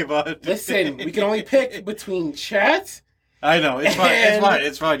pick. okay, bud. Listen, we can only pick between chat. I know. It's fine. It's And- fine.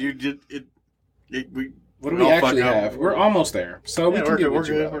 It's fine. You did it. We. What do we we all actually fuck up. have? We're almost there, so we Yeah, can we're do good, Would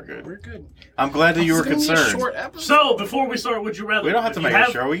You we're Rather. good, We're good. I'm glad that you were This is gonna be a concerned. short episode. So, before we start, would you rather? We don't have to if make you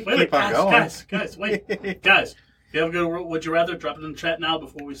it short. We can keep on going. Guys, wait. Guys, if you have a good would you rather, drop it in the chat now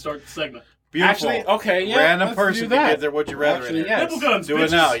before we start the segment. Beautiful. Actually, okay, yeah. Random let's person do can that. get their would you rather Actually, in here. yes. Nipple guns, Do bitches.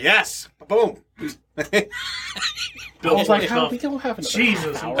 it now. Yes. Boom. I was like, how we don't have another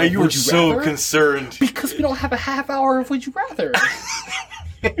Jesus. half hour Hey, of you were Would so Rather? concerned. Because we don't have a half hour of Would You Rather.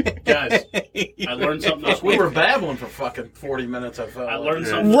 Guys, I learned something else. We were babbling for fucking 40 minutes. I felt. I like. learned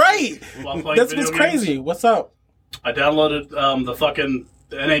something Right. while playing That's video what's games. crazy. What's up? I downloaded the fucking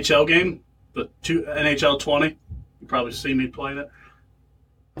NHL game, the NHL 20. You probably see me playing it.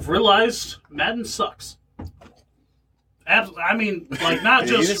 I've realized Madden sucks. Absolutely. I mean, like, not Did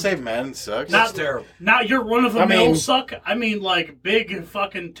you just... just say men suck? Not, terrible. Not your run-of-the-mill I mean- suck. I mean, like, big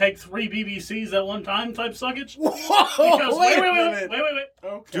fucking take 3 BBCs at one time type suckage. Whoa, Because, wait. wait.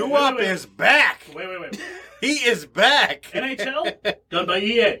 Okay. Doo-wop wait. is back. Wait. He is back. NHL, done by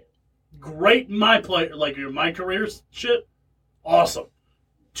EA. Great my career shit. Awesome.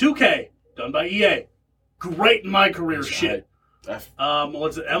 2K, done by EA. Great in my career shit. What's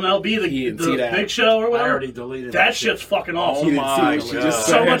it? MLB, the Big Show or I whatever? already deleted That shit's fucking Oh awesome. my She god. just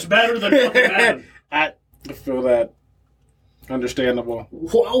So much better than fucking Madden. I feel that. Understandable.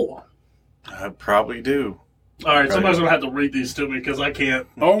 Whoa. I probably do. All right, somebody's going to have to read these to me because I can't.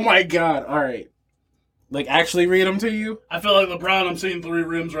 Oh my god. All right. Like, actually read them to you? I feel like LeBron, I'm seeing 3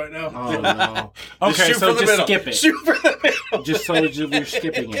 rims right now. Oh, no. Just Okay, shoot so from the just middle. skip it. Shoot from the middle. Just so that you're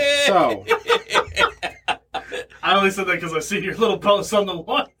skipping it. So, I only said that because I see your little post on the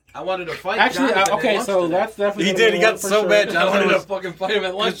one. I wanted to fight. actually, Jonathan at okay, lunch so today. that's definitely... He gonna did. be He got one for so sure. mad. I Jonathan wanted to was, fucking fight him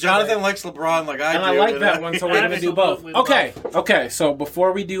at lunch. Jonathan likes LeBron like I And do. I like that one, so we're going to do both. Absolutely. Okay, so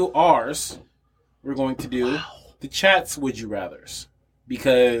before we do ours, we're going to do the chat's Would You Rathers.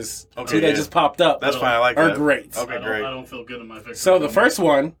 Because Okay, two that yeah. just popped up That's fine. I like are that. great. Okay, I great. don't feel good in my face. So the first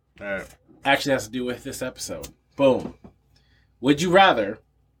one All right. actually has to do with this episode. Boom. Would you rather...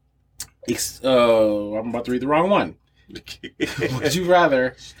 I'm about to read the wrong one. Would you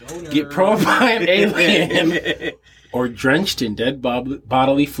rather get probed by an alien or drenched in dead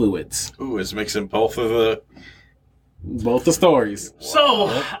bodily fluids? Ooh, it's mixing both of the. Both the stories. So,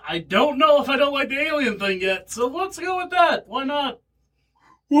 I don't know if I don't like the alien thing yet, so let's go with that. Why not?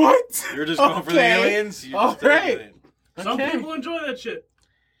 What? You're just going for the Okay. aliens. You're All just taking right. it. Some Okay. people enjoy that shit.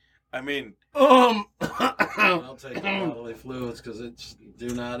 I mean, I'll take the bodily fluids because it's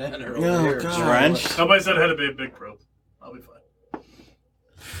do not enter over Oh, here. God. Drenched. Somebody said it had to be a big probe. I'll be fine.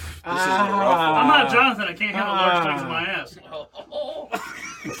 Ah. I'm not Jonathan. I can't handle large things in my ass.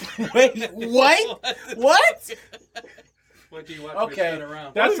 Wait, what? What? Wait till you watch Okay. me spin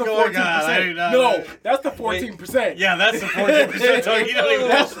around. That's the What's going on? 14%. I No, that's the 14%. yeah, that's the 14%. So you don't even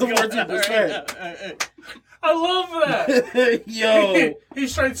That's know the what's going on. 14%. I love that. Yo. He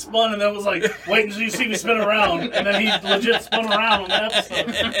straight spun and then was like, wait until you see me spin around. And then he legit spun around on the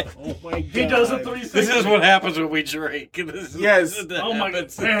episode. Oh my god. He does a 360. This is what happens when we drink. This is- Yes. this is what Oh my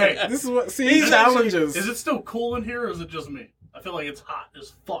god. happens. Hey, This is what. See, Is it- challenges. is it still cool in here or is it just me? I feel like it's hot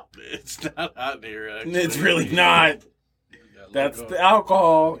as fuck. It's not hot in here. Actually. It's really not. That's the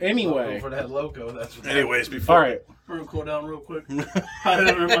alcohol. Anyway. For that loco, that's what Anyways, before. All right. We're gonna cool down real quick. I had it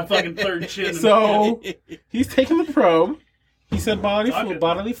under my fucking third chin. So he's taking the probe. He said Okay.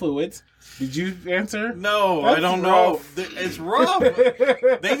 bodily fluids. Did you answer? No, That's I don't know. rough. It's rough.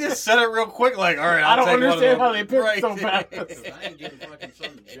 They just said it real quick, like, all right, I don't take one of understand them. how they picked Right. so fast. I ain't getting fucking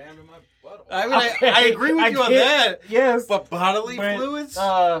something jammed in my butthole. I mean, I agree with you on that. Yes. But bodily but, fluids?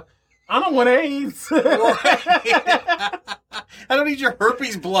 I don't want AIDS. I don't need your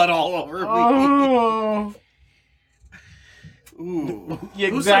herpes blood all over me. Oh. Ooh. Yeah,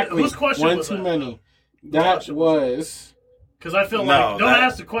 Who said- exactly. whose question One was too that? many. That question was was. Because I feel No, like, don't that-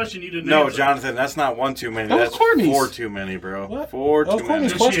 ask the question you didn't No, answer. Jonathan, that's not one too many. That was That's Courtney's. 4 too many, bro. What? 4 Oh, too Courtney's many.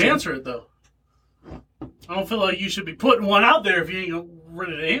 Did question. she answer it, though? I don't feel like you should be putting one out there if you ain't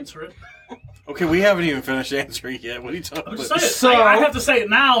ready to answer it. Okay, we haven't even finished answering yet. What are you talking I'm about? just So- saying. I have to say it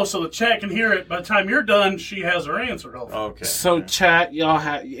now so the chat can hear it. By the time you're done, she has her answer. Hopefully. Okay. So, chat, y'all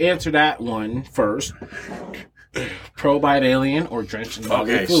answer that one first. Pro-bite alien or drenched in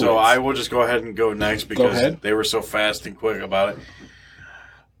bodily Okay, fluids? so I will just go ahead and go next because ahead. they were so fast and quick about it.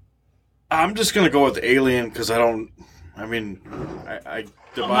 I'm just gonna go with Alien because I don't. I mean, I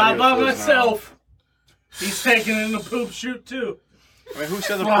the I'm body not by of fluids myself. He's taking it in the poop shoot, too. now. I mean, who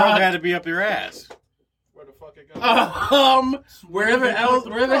said the Fuck. probe had to be up your ass? Where the fuck it goes? Where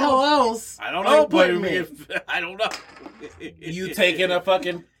the hell else? I don't Oh, know, but put me. I don't know. You taking a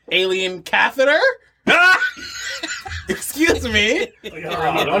fucking alien catheter? Excuse me.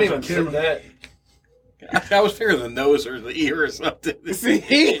 Don't even consider that. I was figuring the nose or the ear or something.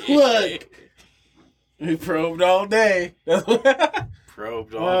 See, look. We probed all day.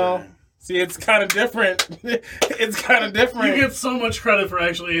 Probed all Well, day. see, it's kind of different. It's kind of different. You get so much credit for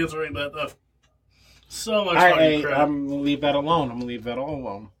actually answering that, though. So much fucking I'm credit. gonna leave that alone. I'm gonna leave that all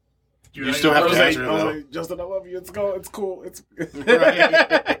alone. Dude, You I- still have to Jose- answer it, though. Justin, I love you. It's cool. It's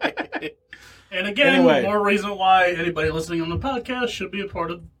Right. And again, Anyway. more reason why anybody listening on the podcast should be a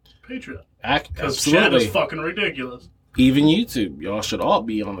part of Patreon. Because chat Absolutely. is fucking ridiculous. Even YouTube, y'all should all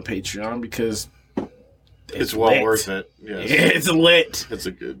be on the Patreon because It's well lit. worth it. Yes. It's lit. It's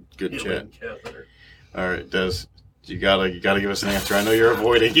a good chat. Alien catheter. All right, Des, you gotta give us an answer. I know you're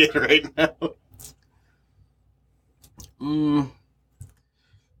avoiding it right now.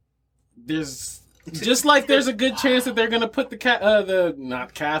 There's just like there's a good chance that they're gonna put the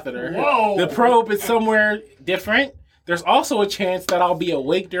not catheter, Whoa. the probe is somewhere different. There's also a chance that I'll be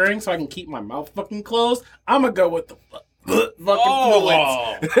awake during, so I can keep my mouth fucking closed. I'm gonna go with the fucking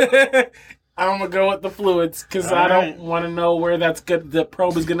fluids. I'm gonna go with the fluids because I don't want to know where the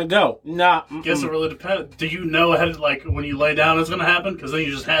probe is gonna go. Nah. Guess it really depends. Do you know ahead, like when you lay down, it's gonna happen? Because then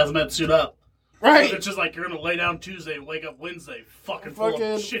you just hazmat suit up. Right. It's just like you're gonna lay down Tuesday and wake up Wednesday, fucking full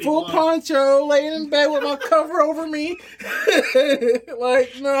of shitty full blood. poncho, laying in bed with my cover over me.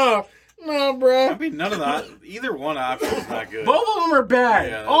 Like, no, bro. I mean, none of that. Either one option is not good. Both of them are bad.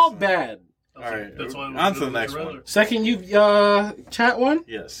 Yeah, all bad. All right, That's why on to the next one. Second, you chat one.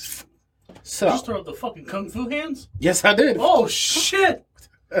 Yes. So, Just throw up the fucking kung fu hands. yes, I did. Oh shit!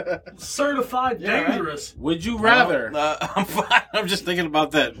 Certified dangerous. Would you rather? I'm fine. I'm just thinking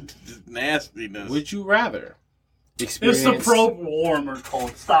about that nastiness. Would you rather Is experience the probe warm or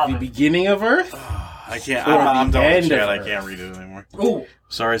cold? Stop the it. beginning of Earth? I can't. Or I'm the done with end chat. of I Earth. can't read it anymore. Ooh.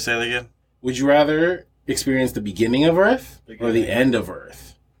 Sorry, say it again. Would you rather experience the beginning of Earth or the end of Earth?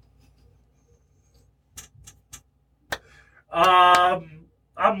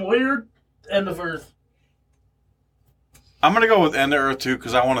 I'm weird. End of Earth. I'm gonna go with End of Earth too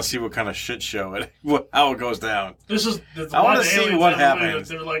because I want to see what kind of shit show how it goes down. I want to see what happens.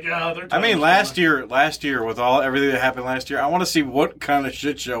 They're like, yeah, they're. I mean, last year with everything that happened last year, I want to see what kind of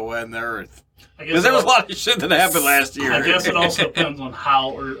shit show will end the Earth. Because there was a lot of shit that happened last year. I guess it also depends on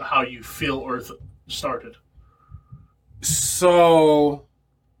how you feel Earth started. So,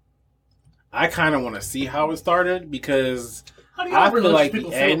 I kind of want to see how it started because How do you I ever feel like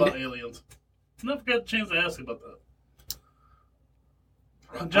people the feel end. about aliens? I never got a chance to ask you about that.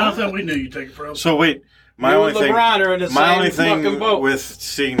 Jonathan, we knew you'd take it for us. So wait, my You only and thing, LeBron are in the my same only fucking thing boat. with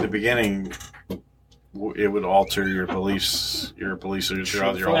seeing the beginning, it would alter your beliefs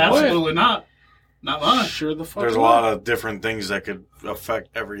throughout your whole life. Absolutely not. Not mine. Sure the fuck There's a would. lot of different things that could affect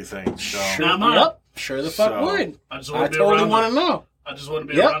everything. So. Sure, Not mine. yep. Sure the fuck So- would. I just I want to be totally around. want to know. I just want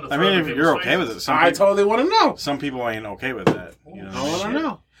to be Yep. around. To I throw mean, in if people's you're okay faces. with it, some I people, totally want to know. some people ain't okay with that. You know? I want to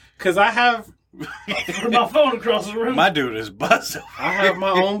know. Because I have Put my phone across the room. My dude is buzzing. I have my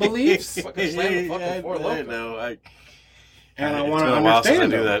own beliefs. Fucking slam the fucking Four I Loko. know. And I It's want to been a while since I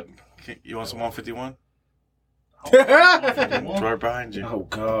understand do them. that. You want some 151? Oh, It's right behind you.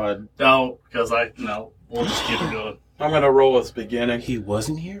 God. No, because we'll just keep it going. I'm gonna roll with beginning. He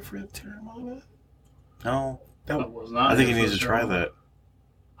wasn't here for the Terramana? No, That was not. I think he here needs for to try sure. that.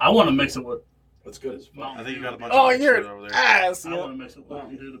 I want to mix it with What's good as fuck. Mountain I think you got a bunch Oh, of you're shit an over there. ass. I want to mix it with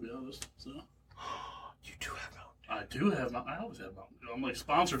Mountain Dew, to be honest. So. You do have I do have Mountain. I always have Mountain Dew. I'm like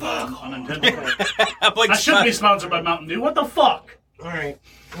sponsored by Nintendo. I'm like, I should be sponsored by Mountain Dew. What the fuck? All right.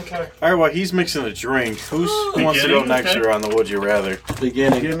 Okay. All right, well, he's mixing a drink. Who wants to go Beginning? next Okay. here on the Would You Rather?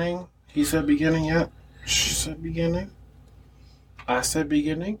 Beginning. Beginning. He said beginning, yeah. She said beginning. I said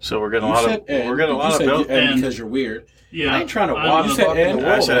beginning. So we're getting a You lot said of end. we're getting a You lot of said build. end And- because you're weird. Yeah, I ain't trying to I'm- walk You the said fuck in end? the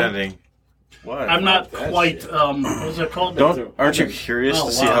I wall. said man. ending. What? I'm not that quite. shit. What's it called? Aren't you curious Oh,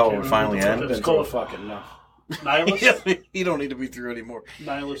 to see wow, how I it can't would finally remember. end? It's Been through called fucking enough. Nihilist. You don't need to be through anymore.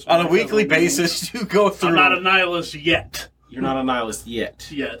 Nihilist. On a weekly basis, you go through. I'm not a nihilist yet. You're not a nihilist yet.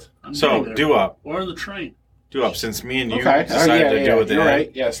 I'm So getting there. do up, Or the train. do up. Since me and you Okay. decided to do it, You're then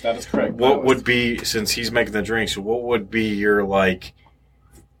right. Yes, that is correct. what would be, since he's making the drinks, what would be your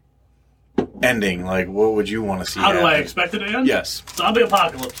ending? Like, what would you want to see? How do I happen? expect it to end? Yes. Zombie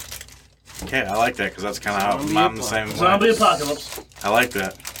apocalypse. Okay, I like that because that's kind of how Zombie I'm the same way. Zombie apocalypse. I like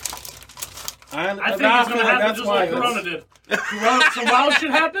that. I think it's going to happen just like Corona did. Some wild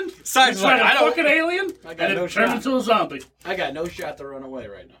shit happened. Side's You try like, I to don't- fuck an alien, I and got it no turned shot. into a zombie. I got no shot to run away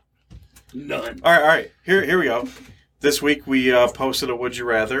right now. None. All right. Here we go. This week we posted a Would You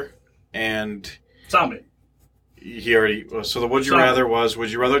Rather, and Zombie. he already. So the Would You Zombie. Rather was: Would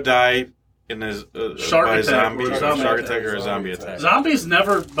you rather die in a Shark by a attack zombie, or a zombie shark attack. attack, or a zombie attack? Zombies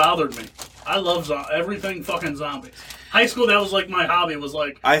never bothered me. I love everything fucking zombies. High school, that was like my hobby. Was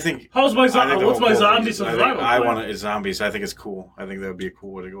like, I think. how's my I think the what's whole my goal zombie is- survival? I plan? want it zombies. I think it's cool. I think that would be a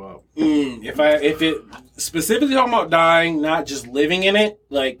cool way to go out. If it specifically talking about dying, not just living in it,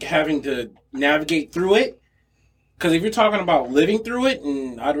 like having to navigate through it. Because if you're talking about living through it,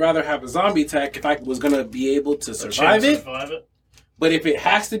 I'd rather have a zombie attack if I was gonna be able to A survive chance to it. survive it. But if it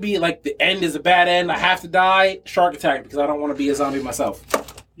has to be like the end is a bad end, I have to die. Shark attack because I don't want to be a zombie myself.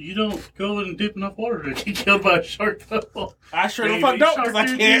 You don't go in deep enough water to get killed by a shark. Though. I sure the Baby fuck don't shark, because I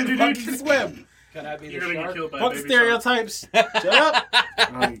dude, can't dude, fucking dude. swim. Can I be You're the gonna get shark? killed by a Fuck baby stereotypes. Shut up.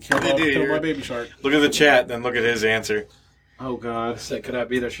 I'll kill my baby shark. Look at the chat, then look at his answer. Oh I god. said, could I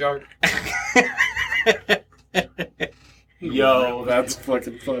be the shark? Yo, that's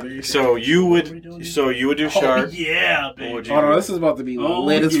fucking funny. So you would do shark. Yeah, What baby. would you Oh no, do? this is about to be Oh,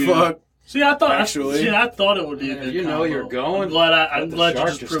 lit as yeah. fuck. See, I thought Actually. I thought it would be a Yeah, good you know combo. you're going. I'm glad Let you the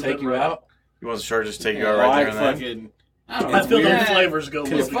just shark proved take it you right. out. You want the shark to just take you Oh, out right I there and then? fucking. I feel weird. the flavors go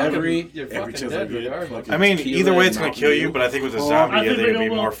You're with it. fucking, you're every fucking chance I dead get, regardless. I mean, Tequila either way, and it's gonna Mountain kill you. Dew. But I think with the Oh, zombie, I I think think it'd they be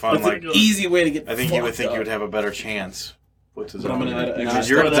go more well. fun. It's Like, a Easy way to get. I think you would fucked think you up. would have a better chance with the But I'm zombie. gonna add an Because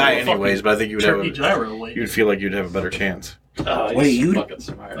extra- you're gonna die Fucking anyways, but I think you would Turkey have. gyro weight. You'd feel like you'd have a better chance. Oh, Wait, you- fucking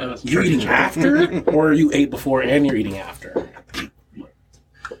smart. You eating after, or you ate before and you're eating after?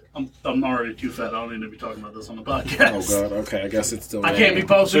 I'm already too fat. I don't need to be talking about this on the Oh podcast. god. Okay, I guess it's still. I can't be So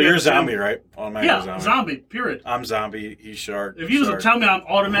posting. you're it. zombie, right? Automatic Yeah, zombie. Period. I'm zombie. He's shark. If you just shark. tell me I'm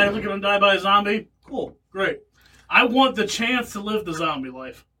automatically going to die by a zombie, cool, great. I want the chance to live the zombie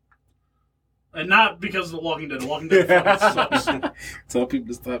life. And not because of The Walking Dead. The Walking Dead fucking sucks. Tell people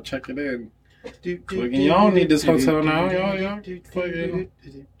to stop checking in. Fucking, y'all need this hotel now. Y'all fucking.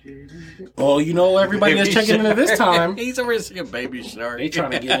 Oh, you know everybody that's checking into this time. He's over here singing Baby Shark. They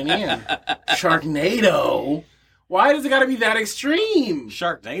trying to get in. Sharknado. Why does it got to be that extreme?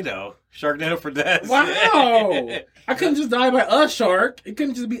 Sharknado. Sharknado for death. Wow. I couldn't just die by a shark. It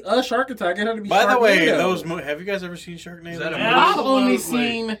couldn't just be a shark attack. It had to be By the way, Sharknado. have you guys ever seen Sharknado? Is that a I've only Absolutely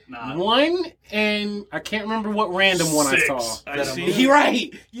seen not. one, and I can't remember what random one I Six. saw. I've seen. You're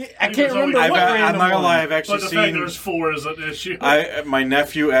right. Yeah, I think can't there's remember only- what I'm random not gonna one. lie. I've actually But the fact seen. there's 4 is an issue. My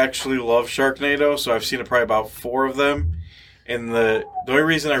nephew actually loves Sharknado, so I've seen probably about 4 of them. And the only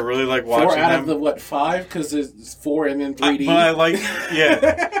reason I really like watching 4 out them, of the what 5? Because there's 4 and then 3D. but I like,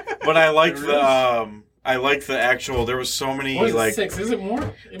 yeah, but I like I like the actual. There was so many What is it, like. 6? Is it more? It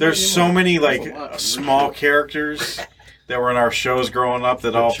might There's be so more. many That's like a lot. small characters that were in our shows growing up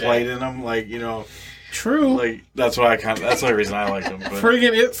that all chat. played in them. Like True. like that's why that's the only reason I like them. But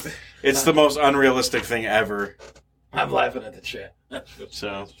Friggin' it's the most unrealistic thing ever. I'm laughing at the chat.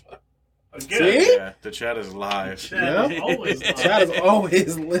 So Again, See? yeah, the chat is live. Chad is Yeah. always Chad is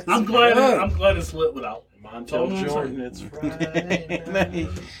always listening. I'm glad it's lit without. Montel Jordan, it's Friday.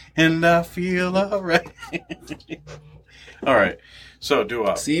 And I feel alright. All right. So do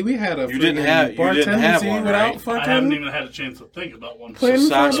up. See, we had a You didn't friggin' have one, bartendency without right? I fucking. haven't even had a chance to think about one. Play- So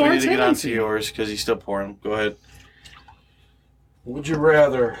Socks, for we need to get on to bartending. yours because he's still pouring. Go ahead. Would you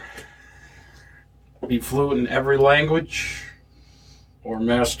rather be fluent in every language or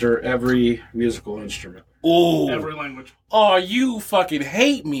master every musical instrument? Ooh. Every language. Oh, you fucking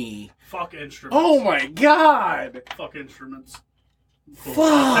hate me. Fuck instruments. Oh my god. Fuck instruments. Cool. Fuck.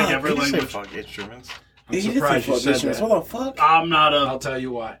 I'll take every Did you say language. fuck instruments? I'm He did surprised say you fuck said instruments. that. What the fuck? I'm not I'll a. tell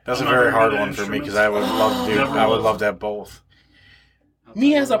you why. That's a I'm not very very hard good at one for me because instruments. I would love to. Never I would was. love to have both. I'll tell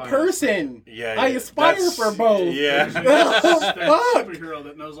Me you as a why. person. Yeah, I yeah. aspire That's- for both. Yeah. That Fuck. superhero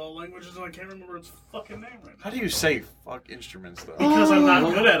that knows all languages and I can't remember its fucking name right now. How do you say fuck instruments though? Because I'm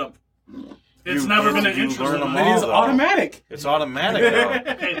not good at them. It's You- never been an you interest learn of them mine. It is though. automatic. It's automatic though.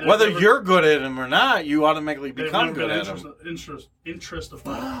 Hey, there's Whether never- you're good at them or not, you automatically they've become never good been at them. interest of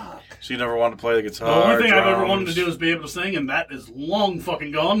mine. So you never want to play the The guitar. only thing I've ever drums. wanted to do is be able to sing, and that is long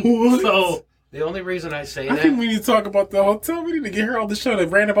fucking gone. What? So The only reason I say I that think we need to talk about the hotel. We need to get her on the show to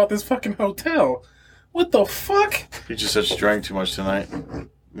rant about this fucking hotel. What the fuck? You just said you drank too much tonight.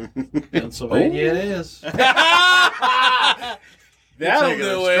 Pennsylvania it is. That'll Taking a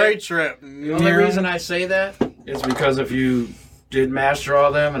do it. straight trip. The only reason I say that is because if you did master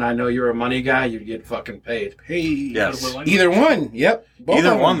all them, and I know you're a money guy, you'd get fucking paid. Hey. Yes. Either one. Yep. Both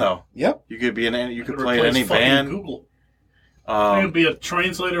Either of one them. though. Yep. You could be in any. You could Could play in replace any fucking band. Google. I could Um, be a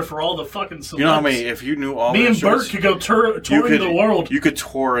translator for all the fucking celebs. you know how many? If you knew all Me the and Bert instruments, could go touring the world. You could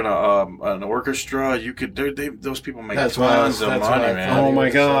tour in an orchestra. You could. Those people make That's why I tons was- of that's money, why I man. thought- Oh my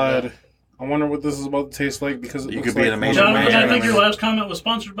would've said god. I wonder what this is about to taste like because it You looks could be in a like major Jonathan, band. I think I your mean- last comment was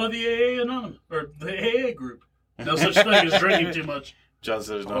sponsored by the AA Anonymous or the AA group. No such thing as drinking too much. John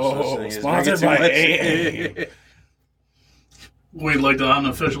said there's no Oh, such thing as sponsored drinking by too much. We'd like to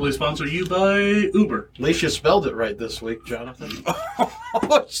unofficially sponsor you by Uber. At least you spelled it right this week, Jonathan.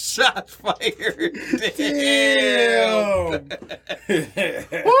 Oh, shot fired! Damn.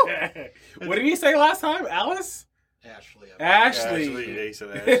 What did he say last time? Alice? Ashley. Ashley. Actually, he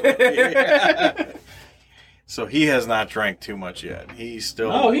said Ashley. So he has not drank too much yet. He's still.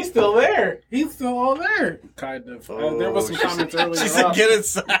 No, he's still there. He's still all there. Kind of. There was some comments earlier. She said, "Get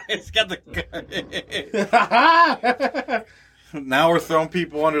inside." He's got the. Now we're throwing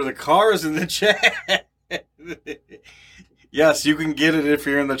people under the cars in the chat. Yes, you can get it if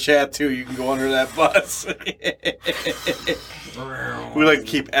you're in the chat too. You can go under that bus. We like to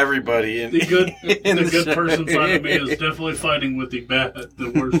keep everybody in. The good, in the good chat. person side of me is definitely fighting with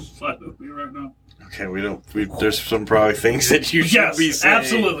the worst side of me right now. Okay, we don't. There's some probably things that you should Yes, be saying.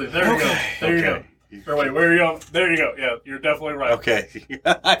 absolutely. There you go. There you go. Or wait, where are you going? There you go. Yeah, you're definitely right. Okay.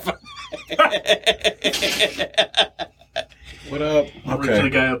 What up? Reach the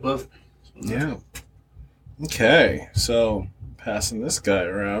guy above. Yeah. Okay, so passing this guy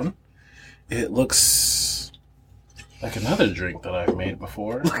around, it looks like another drink that I've made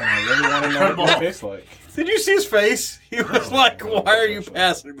before. And I really want to know what it tastes like. Did you see his face? He was like, "Why are you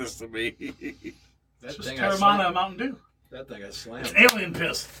passing this to me?" That's just Terramana Mountain Dew. That thing I slammed. It's alien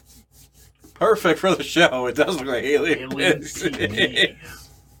piss. Perfect for the show. It does look like alien piss. TV.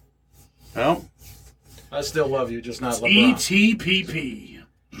 Well, I still love you, just not It's LeBron. ETPP.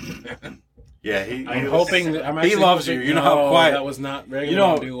 yeah, I'm hoping that he loves you. You know how quiet. That was not regular. You know,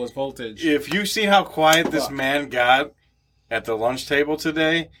 Mountain Dew, was voltage. If you see how quiet this man got at the lunch table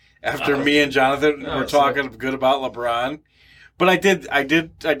today, after me and Jonathan were talking good about LeBron, but I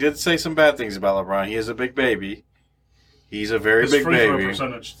did say some bad things about LeBron. He is a big baby. He's a very His big free throw baby.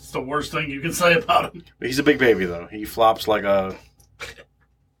 percentage. It's the worst thing you can say about him. He's a big baby though. He flops like a.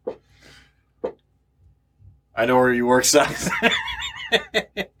 I know where you work, Sox.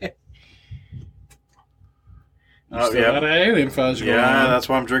 You still got an alien fuzz going on. that's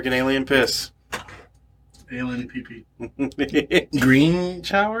why I'm drinking alien piss. Alien PP. Green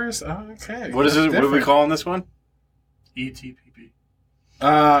showers? Oh, okay. What is it? What are we calling this one? ETPP.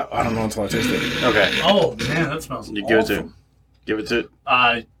 I don't know until I taste it. Okay. Oh, man, that smells You awesome. give it to.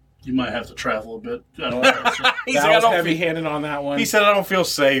 You might have to travel a bit. I don't know. He That said, was heavy-handed on that one. He said, "I don't feel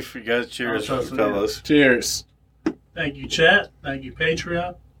safe." You guys, cheers, fellas. Cheers. Thank you, chat. Thank you,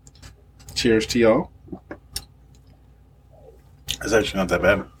 Patreon. Cheers to y'all. It's actually not that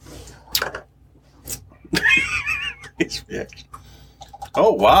bad. His reaction.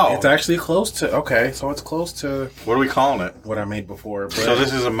 Oh wow! It's actually close to, okay, so it's close to What are we calling it? what I made before. But So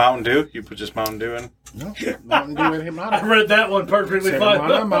this is a Mountain Dew. You put just Mountain Dew in. no, Mountain Dew and I Hypnotic. read that one perfectly fine.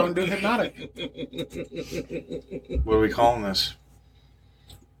 Terramana, Mountain Dew Hypnotic. What are we calling this?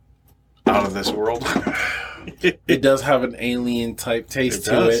 Out of this world. It does have an alien type taste It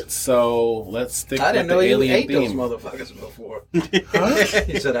to does. it, so let's stick I with didn't the know you alien ate those theme. motherfuckers before. Huh?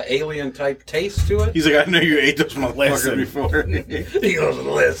 He said an alien type taste to it. He's like, I know you ate those motherfuckers Listen. before. He goes,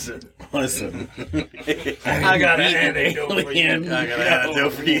 listen. Listen, I got an anecdote for you. alien. I gotta have a deal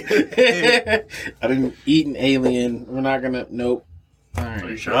for you. I didn't eat an alien. We're not gonna. Nope. All Are you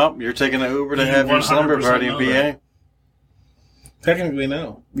right. sure? Well, you're taking an Uber to You have your slumber 100% party in know PA. that. Technically,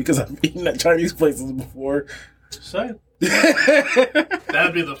 no, because I've eaten at Chinese places before. Say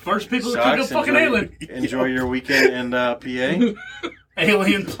that'd be the first people to cook a Sox, fucking alien. enjoy your weekend in PA.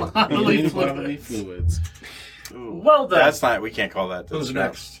 Alien bodily Alien bodily fluids. fluids. Ooh, Well done. that's not. We can't call that. Who's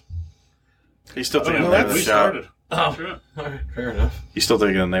next? He's still Oh, taking yeah, the name of the we shot. started. Oh, Sure. all right, fair enough. He's still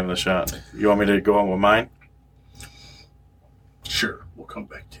taking the name of the shot. You want me to go on with mine? Sure. We'll come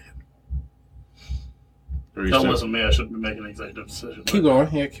back to it. Or you That still- wasn't me. I shouldn't be making an executive decision. Keep going.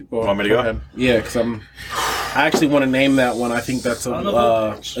 Yeah, keep going. Want me to go? ahead. Yeah, because I actually want to name that one. I think that's Son of a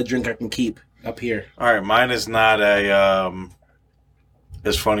bitch. a drink I can keep up here. All right, mine is not a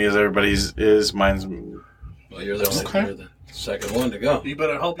as funny as everybody's is. Mine's Well, you're the only Okay. you're the second one to go. You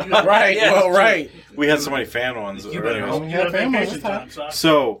better hope you got Right. Yeah, well, it's true. right. we had so many fan ones. You better already. hope you Yeah, have family, vacation that's time, son.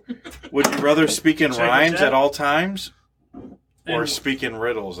 So, would you rather speak in Check it rhymes out. at all times or And- speak in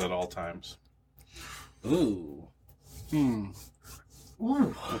riddles at all times? Ooh.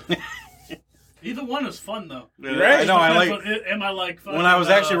 Either one is fun though. I know. I like. Am I like? When I was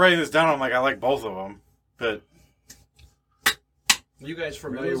actually writing this down, I'm like, I like both of them. But You guys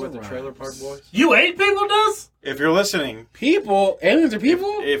familiar with the Trailer Park Boys? You 8 people does? if you're listening, People, aliens are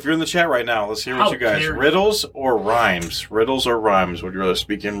people. if you're in the chat right now, let's hear what How you guys. dare you. Riddles or rhymes? Riddles or rhymes? Would you rather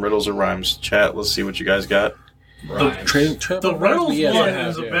speak in riddles or rhymes? Chat. Let's see what you guys got. Rhymes. The Reynolds Yeah, one yeah,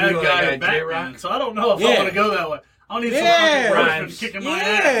 is a yeah. bad You like guy that at Batman, J-Rock? so I don't know if I Yeah. want to go that way. I need some Yeah. fucking Rhymes. Rhymes kicking my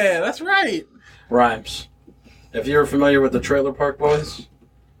ass. Yeah, that's right. Rhymes. If you're familiar with the Trailer Park Boys,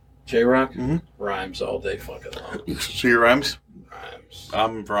 J-Rock, Mhm. rhymes all day fucking long. So your rhymes? Rhymes.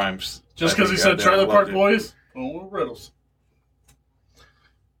 I'm rhymes. Just I because he think said goddamn Trailer loved Park it. Boys? Oh, riddles.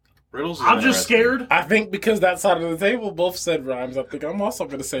 Riddles. Is I'm just interesting. scared. I think because that side of the table both said rhymes, I think I'm also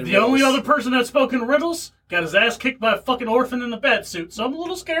going to say The riddles. only other person that spoke in riddles got his ass kicked by a fucking orphan in the bat suit, so I'm a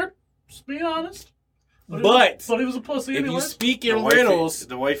little scared. Just being honest. But he was a pussy if anyway. you speak The in wifey- riddles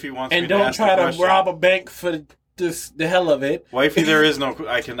the wifey wants and me to don't ask try the to question. rob a bank for the hell of it, Wifey, there is no.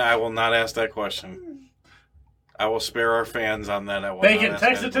 I will not ask that question. I will spare our fans on that. I will Bacon, not ask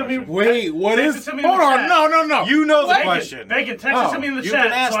text that it to me. question. wait, what Text is? it to me in Hold the on, chat. no. You know the Bacon, question. Bacon, text it to me in the you've been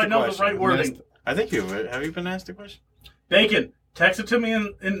chat asked so I the know question. the right wording. I think you have you been asked the question? Bacon, Text it to me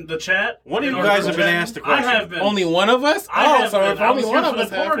in the chat. One of in you our guys group have been chat. asked the question. I have been. Only one of us? I Oh, have so been. if I only was one here of for us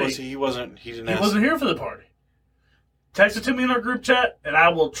the had party. Was he? He wasn't. He didn't. He ask. wasn't here for the party. Text it to me in our group chat, and I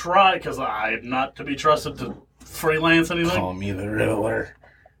will try, because I'm not to be trusted to freelance anything. Call me the Riddler.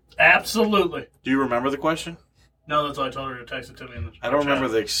 Absolutely. Do you remember the question? No, that's why I told her to text it to me in the chat. I don't remember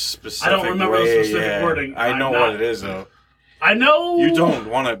the specific. I don't remember the way, specific yeah. wording. I know I'm not- what it is though. I know. You don't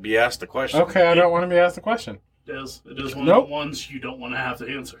want to be asked the question. Okay, I don't want to be asked the question. It is one Nope. of the ones you don't want to have to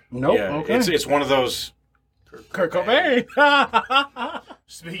answer. Nope. Yeah, okay. it's one of those. Kurt Cobain.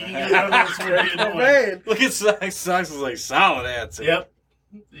 Speaking of riddles, we're being annoying. Cobain. Look at Sox is like solid answer.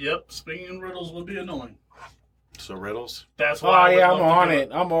 Yep. Speaking of riddles would be annoying. So riddles. That's Oh why. I would yeah, love I'm to on do it.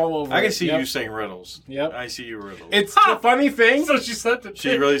 I'm all over. I can it. see Yep. you saying riddles. Yep. I see you riddles. It's the funny thing. So she sent the She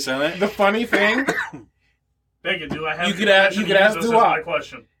chick. really sent it. The funny thing. Megan, do I have You the could ask- permission you to could use ask this as Dua. my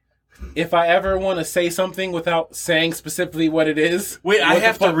question? If I ever want to say something without saying specifically what it is, Wait, I what the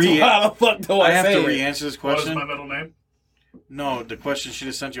have to fuck do- how the fuck do I I have say to it? re-answer this What is question. my middle name? No, the question she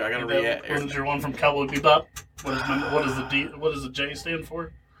just sent you. I gotta That wasn't your one from Cowboy Bebop? What does the J stand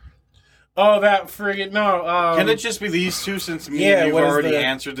for? Oh, that friggin' no. Can it just be these two? Since me yeah, and you've what is already the-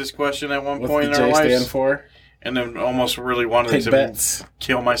 answered this question at one what's point the in our J lives, stand for? and then almost really wanted Take to bets.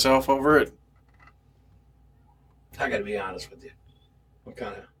 kill myself over it. I gotta be honest with you. What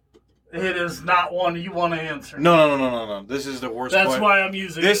kind of? It is not one you want to answer. No. This is the worst. That's question. why I'm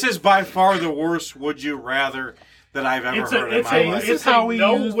using This it. is by far the worst "Would you rather" that I've ever It's a- heard in it's my a- life. This It's is how we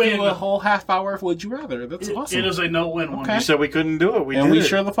no-win. do a whole half hour of Would You Rather. That's awesome. It is a no-win one. Okay. You said we couldn't do it. We and did we it.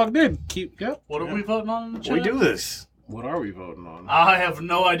 sure the fuck did. Yep. What are we voting on in the chat? We do this. What are we voting on? I have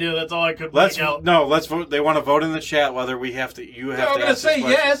no idea. That's all I could Let's make out. let's vote. They want to vote in the chat whether we have to. You have I'm to gonna ask this say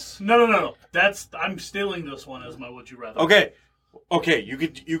question. yes. No. I'm stealing this one as my Would You Rather. Okay.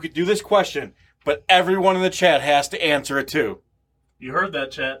 You could do this question, but everyone in the chat has to answer it too. You heard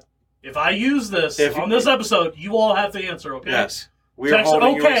that, chat. If I use this If- on this episode, you all have to answer, okay? Yes, we are Text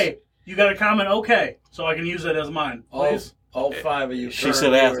holding okay. You got to comment okay, so I can use it as mine. Please. All five of you. She current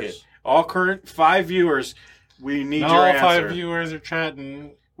said ask viewers. it. All current 5 viewers. We need Not your all answer. 5 viewers are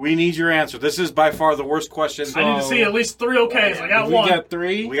chatting. We need your answer. This is by far the worst question. I need to see at least 3 okays. I got We one. got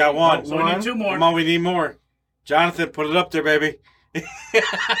 3. We got one. So we need 2 more. Come on, we need more. Jonathan, put it up there, baby.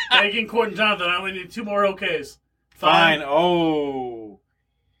 Megan, Court, and Jonathan. I only need 2 more okays. Fine. Oh.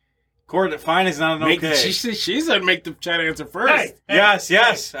 Court, fine is not an okay. She said make the chat answer first. Hey,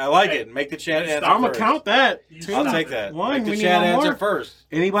 Yes. I like Hey. it. Make the chat answer I'm gonna first. count that. You Two. I'll stop take it. that. One, Make the we need chat one answer more. first.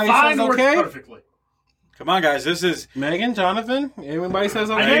 Anybody Fine says works okay? perfectly. Come on, guys. This is Megan, Jonathan, anybody says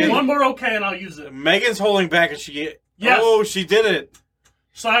I okay? need 1 more okay, and I'll use it. Megan's holding back, and she. Yes. Oh, she did it.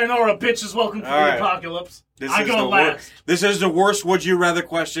 Sayonara, bitches. Welcome to All the right. apocalypse. This I is go the last. worst. This is the worst. Would you rather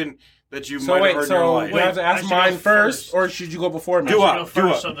question that you So might wait, have heard in your so life? you have to I ask should mine go first, first. or should you go before me? Do I up, should go do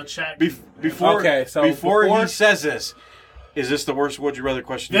first up. so the chat. Before Okay, so before before- he says this, is this the worst would you rather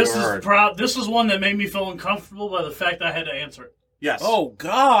question you This ever is heard? this is one that made me feel uncomfortable by the fact I had to answer it. Yes. Oh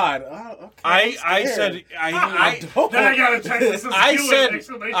God! Okay, I I'm scared. said don't. Then I got a text that says I do it, said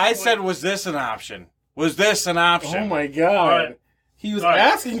exclamation I point. said was this an option? Was this an option? Oh my God! All right. He was All right.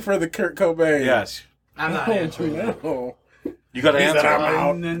 asking for the Kurt Cobain. Yes. I'm not Oh, answering that. no. You got to He said, answer.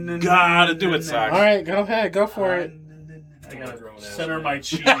 I'm out. Gotta do it, Sox. All right, go ahead, go for it. I gotta center my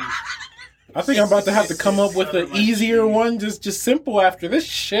cheese. I think I'm about to have to come up with an easier one, just simple after this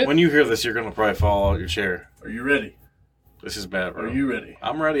shit. When you hear this, you're gonna probably fall out your chair. Are you ready? This is bad, bro. Are you ready?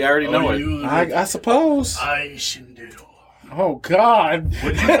 I'm ready. I already know Are it. you ready? I suppose. I shindido. Oh God!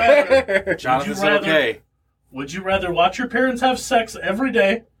 Would you rather? Jonathan would you said rather- okay. Would you rather watch your parents have sex every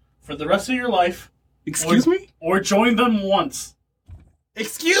day for the rest of your life, Excuse me? or join them once?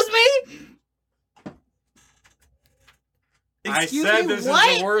 Excuse me? I Excuse said me, this what?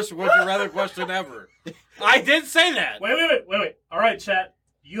 is the worst would you rather question ever. I did say that. Wait. All right, chat.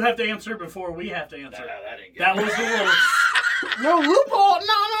 You have to answer before we have to answer. That was the rules. No loophole.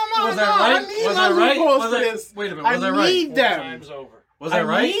 No. Was that right? I need Was my that right? loopholes Was for that- this. Wait a minute. Was I that right? need them. Time's over. Was I that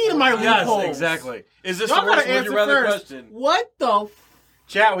right? need my Yes, loopholes. exactly. Is this Y'all the worst gotta would answer you rather first. question? What the?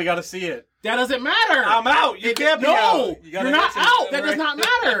 Chat, we got to see it. That doesn't matter. I'm out. You can't be no, out. You gotta you're not answer out. it, That does right? not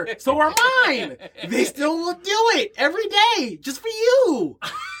matter. So are mine. They still will do it every day, just for you.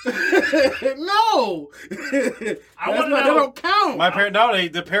 No, wanna that know- don't count. My parent, no,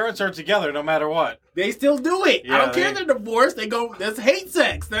 the parents are together no matter what. They still do it. I Yeah, don't care if they're divorced. They go. That's hate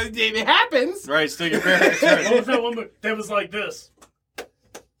sex. It happens. Right, still your parents. What Right. was that one that was like this?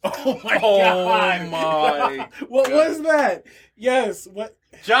 Oh my Oh God! my! What was that? Yes. What?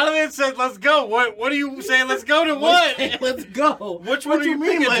 Jonathan said, "Let's go." What do you say? Let's go to what? Let's go. Which What one are you you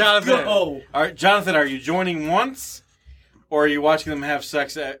mean, picking, let's Jonathan? go? All right, Jonathan, are you joining once, or are you watching them have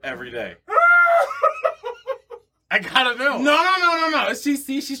sex every day? I gotta know. No.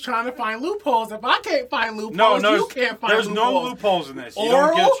 She's trying to find loopholes. If I can't find loopholes, you can't find there's loopholes. There's no loopholes in this. You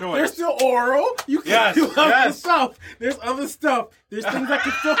oral, don't get a choice. There's still oral. You can do other stuff. There's other stuff. There's things that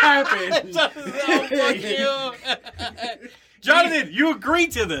can still happen. Jonathan, you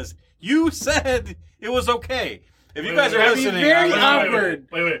agreed to this. You said it was okay. If you guys are listening, very awkward.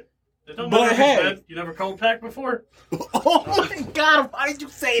 Wait. But hey, you never cold packed before? Oh my God! Why did you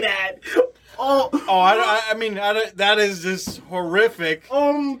say that? I mean, that is just horrific.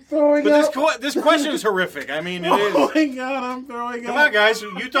 Throwing up. But this question is horrific. I mean, it is. Oh my God, I'm throwing up. Come on, guys.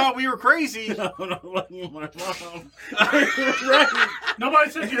 You thought we were crazy. No, my mom.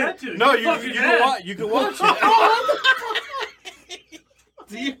 Nobody said you had to. No, you can watch it.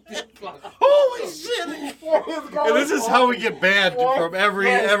 Holy shit! And this is how we get banned from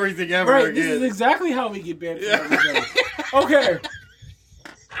everything ever right, again. This is exactly how we get banned from everything. Okay.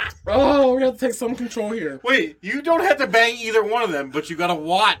 Oh, we have to take some control here. Wait, you don't have to bang either one of them, but you gotta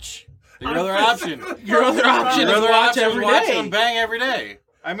watch. Your other option. Your other option is watch every watch day. them bang every day.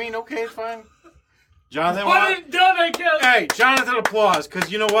 I mean, okay, it's fine. Jonathan, done, I guess. Hey, Jonathan, applause, because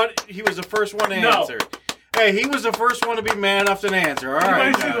you know what? He was the first one to answer. Hey, he was the first one to be man enough to answer. All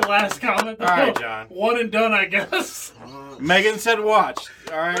right, John. See the last comment? All right, John. One and done, I guess. Megan said watch.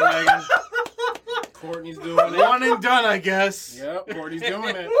 All right, Megan. Courtney's doing it. One and done, I guess. Yep, Courtney's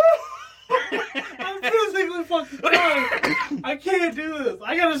doing it. I'm physically fucking dying. I can't do this.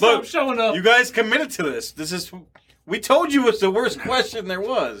 I gotta stop showing up. You guys committed to this. We told you it's the worst question there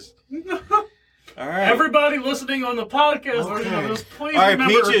was. All right. Everybody listening on the podcast, please all right,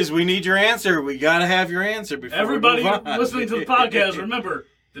 remember. Peaches, we need your answer. We gotta have your answer before everybody we move on. listening to the podcast, remember,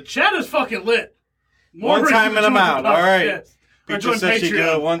 the chat is fucking lit. One time and I'm out. All right. Peaches said she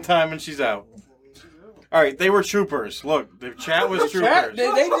go one time and she's out. All right, they were troopers. Look, the chat was troopers.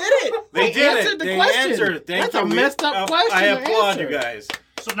 They did it. They did answered it. The they question. answered it. Thank That's you. a messed up question. I applaud answer. you guys.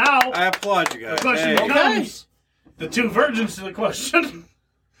 So now, I applaud you guys. the question becomes, the two virgins to the question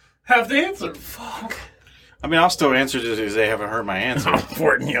have the answer. Fuck. I mean, I'll still answer just because they haven't heard my answer.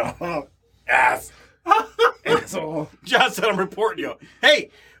 Reporting you. Ass. Asshole. John said I'm reporting you.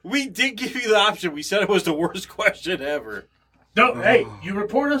 Hey, we did give you the option. We said it was the worst question ever. No, hey, you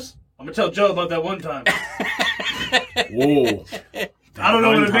report us? I'm going to tell Joe about that one time. Whoa. I don't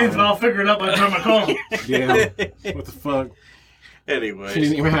know what it means, but I'll figure it out by the time I call him. Yeah. What the fuck? Anyways. He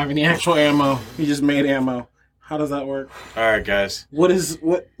didn't even have any actual ammo. He just made ammo. How does that work? All right, guys. What?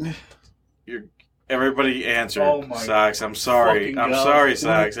 Everybody answered. Oh my Socks, I'm sorry. I'm sorry,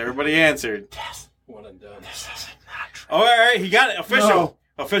 Socks. Everybody answered. One and done. This is not true. Oh, all right, he got it. Official. No.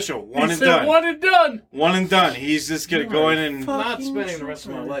 Official. He One and said done. one and done. One and done. He's just going to go in and... I'm not spending the rest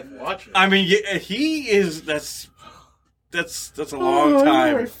of my life watching. I mean, he is... That's a long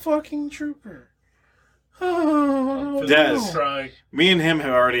time. You're a fucking trooper. Oh, Des. Try. Me and him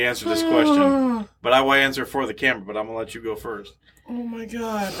have already answered this question, but I will answer for the camera, but I'm going to let you go first. Oh my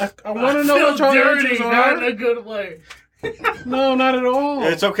God. I want to know what feel your dirty, answers not in are. a good way. No, not at all.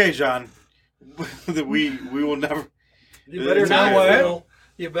 It's okay, John. we will never... You better It's not, okay. Phil.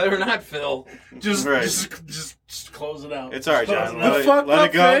 You better not, Phil. Just, Right. just close it out. It's all right, John. The fucked Let up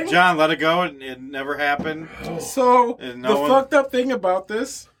it go. thing? John, let it go. It never happened. So, And the no one- fucked up thing about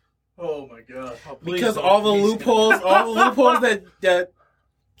this, Oh my God! Oh, please because don't. all the Please loopholes, that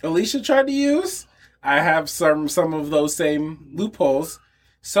Alicia tried to use, I have some of those same loopholes.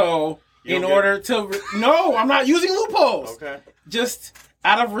 So, You in don't order to... No, I'm not using loopholes. Okay. Just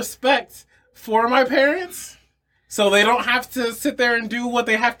out of respect for my parents, so they don't have to sit there and do what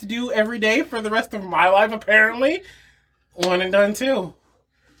they have to do every day for the rest of my life, apparently. One and done, too.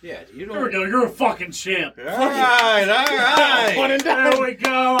 Yeah, you There we don't. go. You're a fucking champ. All right. One and done. There we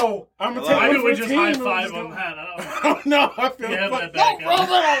go. I'm going to Hello. take I one knew we for just team. high I'm five just on gonna- that. Oh, no, I feel Yeah, fucked. that Don't rub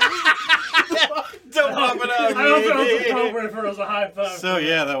it on me. Don't pop it up. I don't know if it was appropriate for us a high five. So,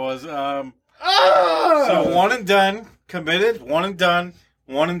 yeah, that was... Ah! So, one and done. Committed. One and done.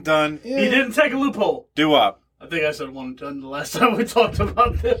 One and done. He didn't take a loophole. Do up. I think I said one and done the last time we talked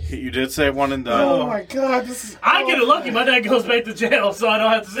about this. You did say one and done. Oh, my God. This is... I get it lucky. My dad goes back to jail, so I don't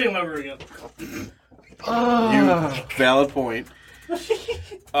have to see him ever again. Valid point.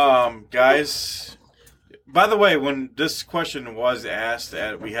 Guys, by the way, when this question was asked,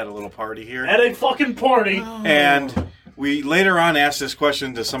 we had a little party here. At a fucking party. And we later on asked this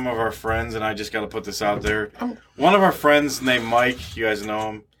question to some of our friends, and I just got to put this out there. One of our friends named Mike, you guys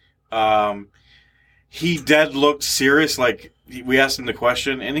know him, he dead looked serious, like we asked him the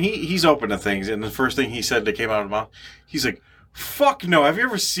question, and he's open to things, and the first thing he said that came out of his mouth, he's like, fuck no, have you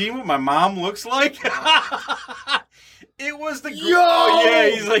ever seen what my mom looks like? It was the Yo! Oh yeah,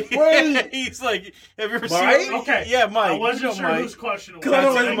 he's like, Wait. he's like, have you ever Mike? seen? Okay. Yeah, Mike. I wasn't You know sure Mike. whose question it Cause I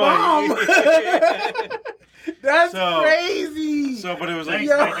was. was That's like, Mom. That's So- crazy. So, but it was like,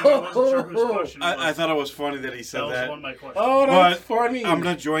 Thanks, Megan. I wasn't sure whose Yo. question it was. I thought it was funny that he said that was that. one of my questions. Oh, that's But funny. I'm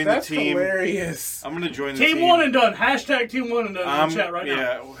gonna join That's the team. hilarious. I'm gonna join the Team team. one and done. Hashtag team one and done in the chat right now.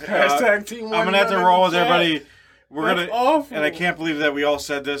 yeah. Hashtag team one. I'm gonna have to roll with everybody. We're That's gonna, awful. and I can't believe that we all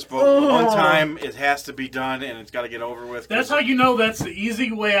said this, but Oh. one time it has to be done, and it's got to get over with. That's how you know that's the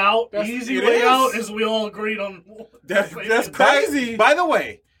easy way out. That's- Easy it way is. out is we all agreed on. That's By- crazy. By the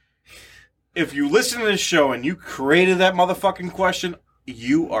way, if you listen to this show and you created that motherfucking question,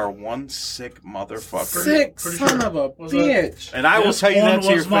 you are one sick motherfucker. Sick Pretty son sure. of a Was bitch. And I will This tell you one that to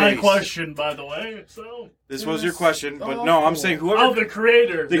your was my face. question, by the way. So, This was your Yes. question, but no, I'm saying oh, whoever the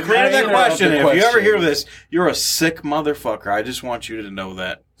creator. the creator of that creator question, of the if you ever question. hear this, you're a sick motherfucker. I just want you to know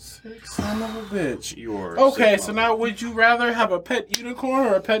that. Sick son of a bitch. You're Okay, so now would you rather have a pet unicorn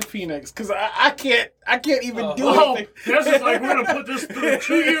or a pet phoenix? Because I can't even do Oh, it. this is like we're gonna put this through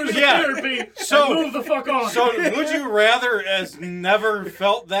 2 years Yeah. of therapy So- and move the fuck on. So, would you rather has never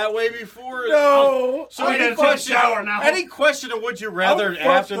felt that way before? No. So I'm any gonna take a question, shower now. any question of would you rather I'm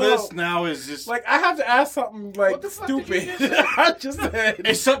after fucked this up. now is just Like, I have to ask something, like, What the fuck did you stupid. I just said.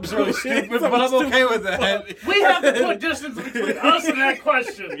 it's something's really stupid, but Something I'm okay with that. we have to put distance between us and that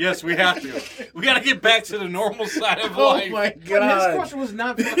question. Yes, we have to. We got to get back to the normal side of Oh life. my His god. question was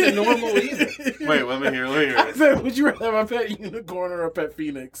not fucking normal either. Wait, let me hear. I said, would you rather have a pet unicorn or a pet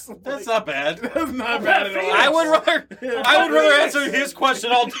phoenix? That's Like, not bad. that's not bad at all. I would rather answer his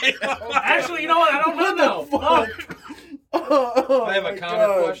question all day long. Actually, you know what? I don't know now. Fuck. Oh, I have a my counter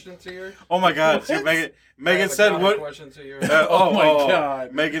God. question to your. Oh my God! So Megan said what? Question to your. Oh my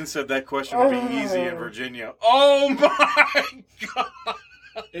God. Megan said that question would be easy in Oh. Virginia. Oh my God!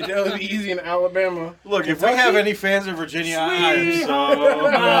 That would be easy in Alabama. Look, if we have any fans in Virginia, I am Sweet so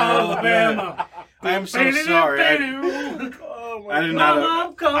Alabama. I am so sorry. I Oh my I do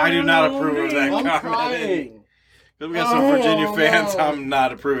God. not. I do not approve of that I'm comment. crying. Because we got some Virginia Oh, fans, no. I'm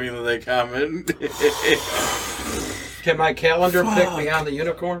not approving of that comment. Can my calendar pick Fuck. beyond the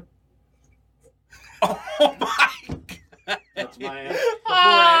unicorn? Oh my God! That's my answer.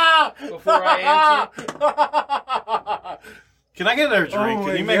 Ah! Before I Can I get another drink? Oh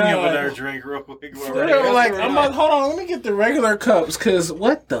Can my you make me up God. another drink real quick? while For we're real, here? like, I'm like, hold on, let me get the regular cups, because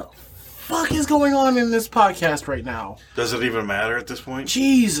what the fuck is going on in this podcast right now? Does it even matter at this point?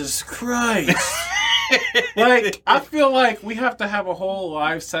 Jesus Christ. Like, I feel like we have to have a whole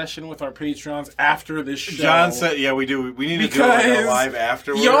live session with our Patreons after this show. John said, "Yeah, we do. We need to do like a Because live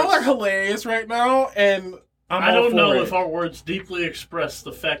afterwards." y'all are hilarious right now, and I'm I all don't for know it. if our words deeply express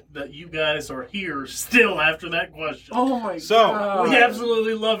the fact that you guys are here still after that question. Oh my So- God. We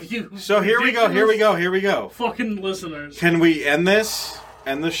absolutely love you. So here we go. Here we go. Here we go. Fucking listeners. Can we end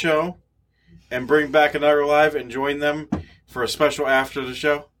the show, and bring back another live and join them for a special after the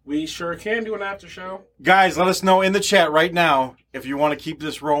show? We sure can do an after show. Guys, let us know in the chat right now if you want to keep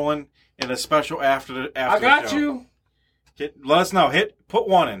this rolling in a special after the I got show. you. Let us know. Put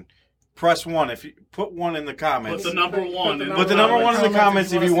one in. Press one if you put one in the comments. Put the number one. Put the Put the number one in the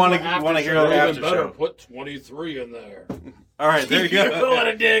comments if you want to hear the Even after better, show. put 23 in there. All right, there you What go.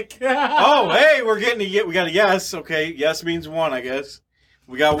 a dick. Oh, hey, we got a yes. Okay, yes means one, I guess.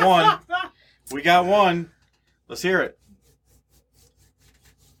 We got one. We got one. Let's hear it.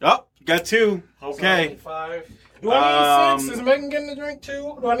 Oh, got two. Okay. 5. Do I need 6? Um, Is Megan getting a drink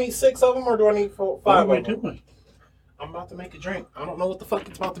too? Do I need 6 of them or do I need 5 What are we of them? doing? I'm about to make a drink. I don't know what the fuck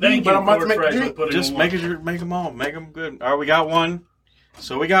it's about to be, Thank but you I'm about to for make a actually drink. putting Just one. make them all. Make them good. All right, we got one.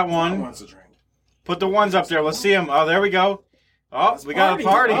 So we got Who one. wants a drink? Put the ones up there. Let's see them. Oh, there we go. Oh, we got a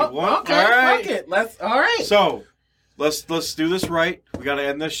party. Oh, One. okay, All right. fuck it. All right. So let's do this right. We got to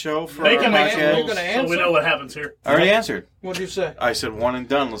end this show for Make our an answer. podcast. You're gonna so we answer? know what happens here. I already answered. What'd you say? I said one and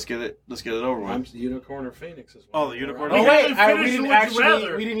done. Let's get it over I'm with. the unicorn or phoenix as well. Oh, the unicorn. Oh We wait, haven't we finished didn't Would You actually.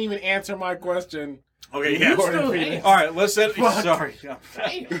 Rather. We didn't even answer my question. Okay, You yeah. still- All right, let's end. Fuck. Sorry,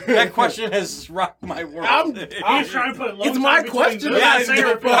 that question has rocked my world. He's trying to put It's my question. Yes, Yeah,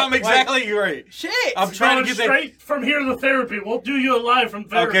 therapy. I'm exactly right. Shit. I'm trying to Going get that. straight from here to therapy. We'll do you a live from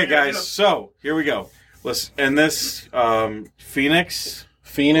therapy. Okay, guys. So here we go. Let's end this. Phoenix.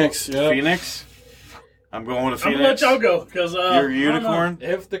 Phoenix. Yeah. Phoenix. I'm going with I'm gonna let Phoenix. y'all go because You're a I don't know. unicorn.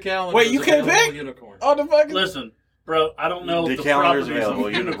 If the calendar Wait, you is can't available, pick? unicorn. Oh, the fucking. Listen, bro, I don't know The the calendar's properties available,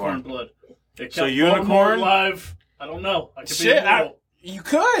 of unicorn. unicorn blood. It So kept unicorn? Voldemort live. I don't know. I could Shit, be immortal. you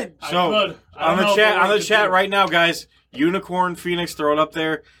could. So I could. I on don't the know chat, what on we the could chat do. right now, guys. Unicorn, Phoenix, throw it up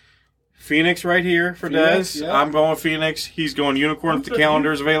there. Phoenix right here for Phoenix, Dez. yeah. I'm going Phoenix. He's going Unicorn if the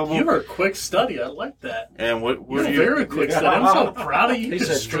calendar is available. You were a quick study. I like that. And what You're do a you? very quick study. I'm so proud of you. He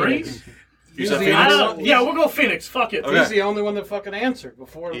said Straight. Phoenix. You said the Phoenix? only- Yeah, we'll go Phoenix. Fuck it. Okay. He's the only one that fucking answered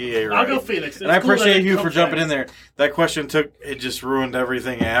before. Yeah, you're I'll right. go Phoenix. It's And I cool that appreciate it you for comes jumping back. in there. That question it just ruined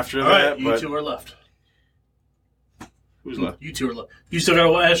everything after All that. right, you but two are left. who's left? You two are left. You still got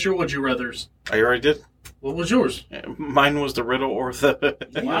to ask your would you rathers. I already did. What was yours? Mine was the riddle or the.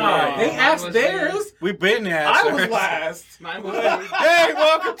 Wow. They asked was theirs. We've been asked. I was last. Mine was Hey,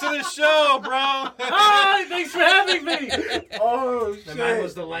 welcome to the show, bro. Hi, thanks for having me. Oh, and mine shit.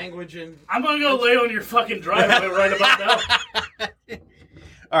 was the language and I'm gonna go lay on your fucking driveway right about now.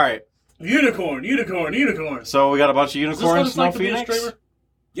 All right. Unicorn, unicorn, unicorn. So we got a bunch of Is this what unicorns. it's No like to be a Phoenix. streamer?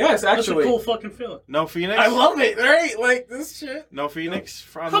 Yes, That's a actually. cool fucking feeling. No Phoenix. I love it, right? Like, this shit. No Phoenix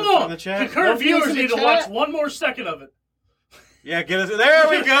from Come the, on, from the chat. the current No views viewers in the need to chat? watch one more second of it. Yeah, get us. There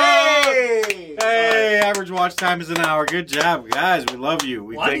we go. Hey! Hey, average watch time is an hour. Good job, guys. We love you.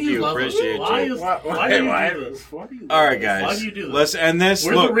 We Why thank do you love us? Appreciate Why you. is- Why do you do this? Why do you All right, Why guys. do you do this? Let's end this.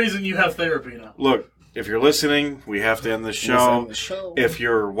 We're Look, the reason you have therapy now. look. If you're listening, we have to end the show. the show. If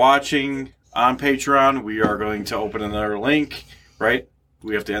you're watching on Patreon, we are going to open another link. Right?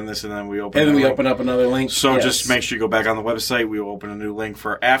 We have to end this, and then we open. And then we another open up another link. So Yes. just make sure you go back on the website. We will open a new link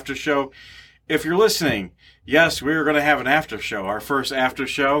for our after show. If you're listening, yes, we're going to have an after show, our first after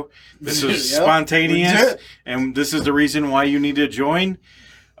show. This is Yep. spontaneous, Legit. and this is the reason why you need to join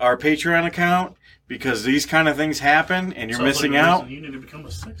our Patreon account, because these kind of things happen, and you're Sounds missing like a out. reason You need to become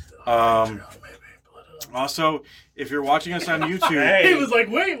a sixth. Also, if you're watching us on YouTube, Hey. He was like,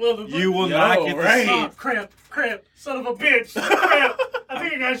 wait, well, you will Yo, not get to right. see. Cramp, son of a bitch, cramp. I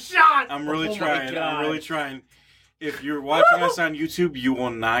think I got shot. I'm really Oh my trying. God. I'm really trying. If you're watching us on YouTube, you will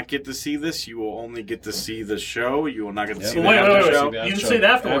not get to see this. You will only get to see the show. You will not get to see the Wait, after wait, wait. show. Yeah, You can sure. see it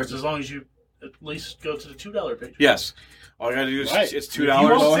afterwards After. as long as you at least go to the $2 page. Yes. All you gotta do is Right. it's If you $2.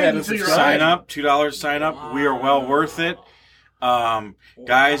 won't Go see ahead it and until you're Sign on. up. $2 sign up. We are well worth it.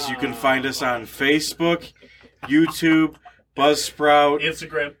 Guys, you can find us on Facebook, YouTube, Buzzsprout,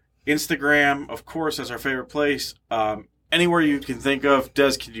 Instagram. Of course, that's our favorite place. Anywhere you can think of.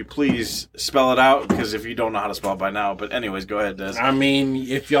 Des, can you please spell it out? Because if you don't know how to spell it by now. But anyways, go ahead, Des. I mean,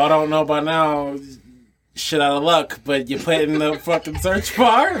 if y'all don't know by now, shit out of luck. But you put in the fucking search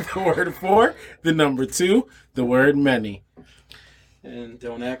bar the word 4, the number 2, the word many. and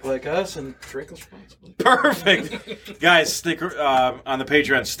don't act like us and drink responsibly. Perfect. Guys, stick on the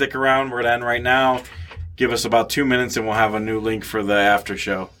Patreon. Stick around. We're going to end right now. Give us about 2 minutes and we'll have a new link for the after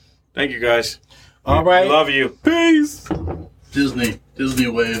show. Thank you, guys. All right. Love you. Peace. Disney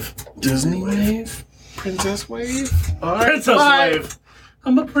wave. Disney wave. Princess wave. All right. Princess bye. wave.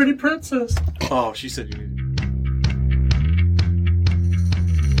 I'm a pretty princess. Oh, she said you needed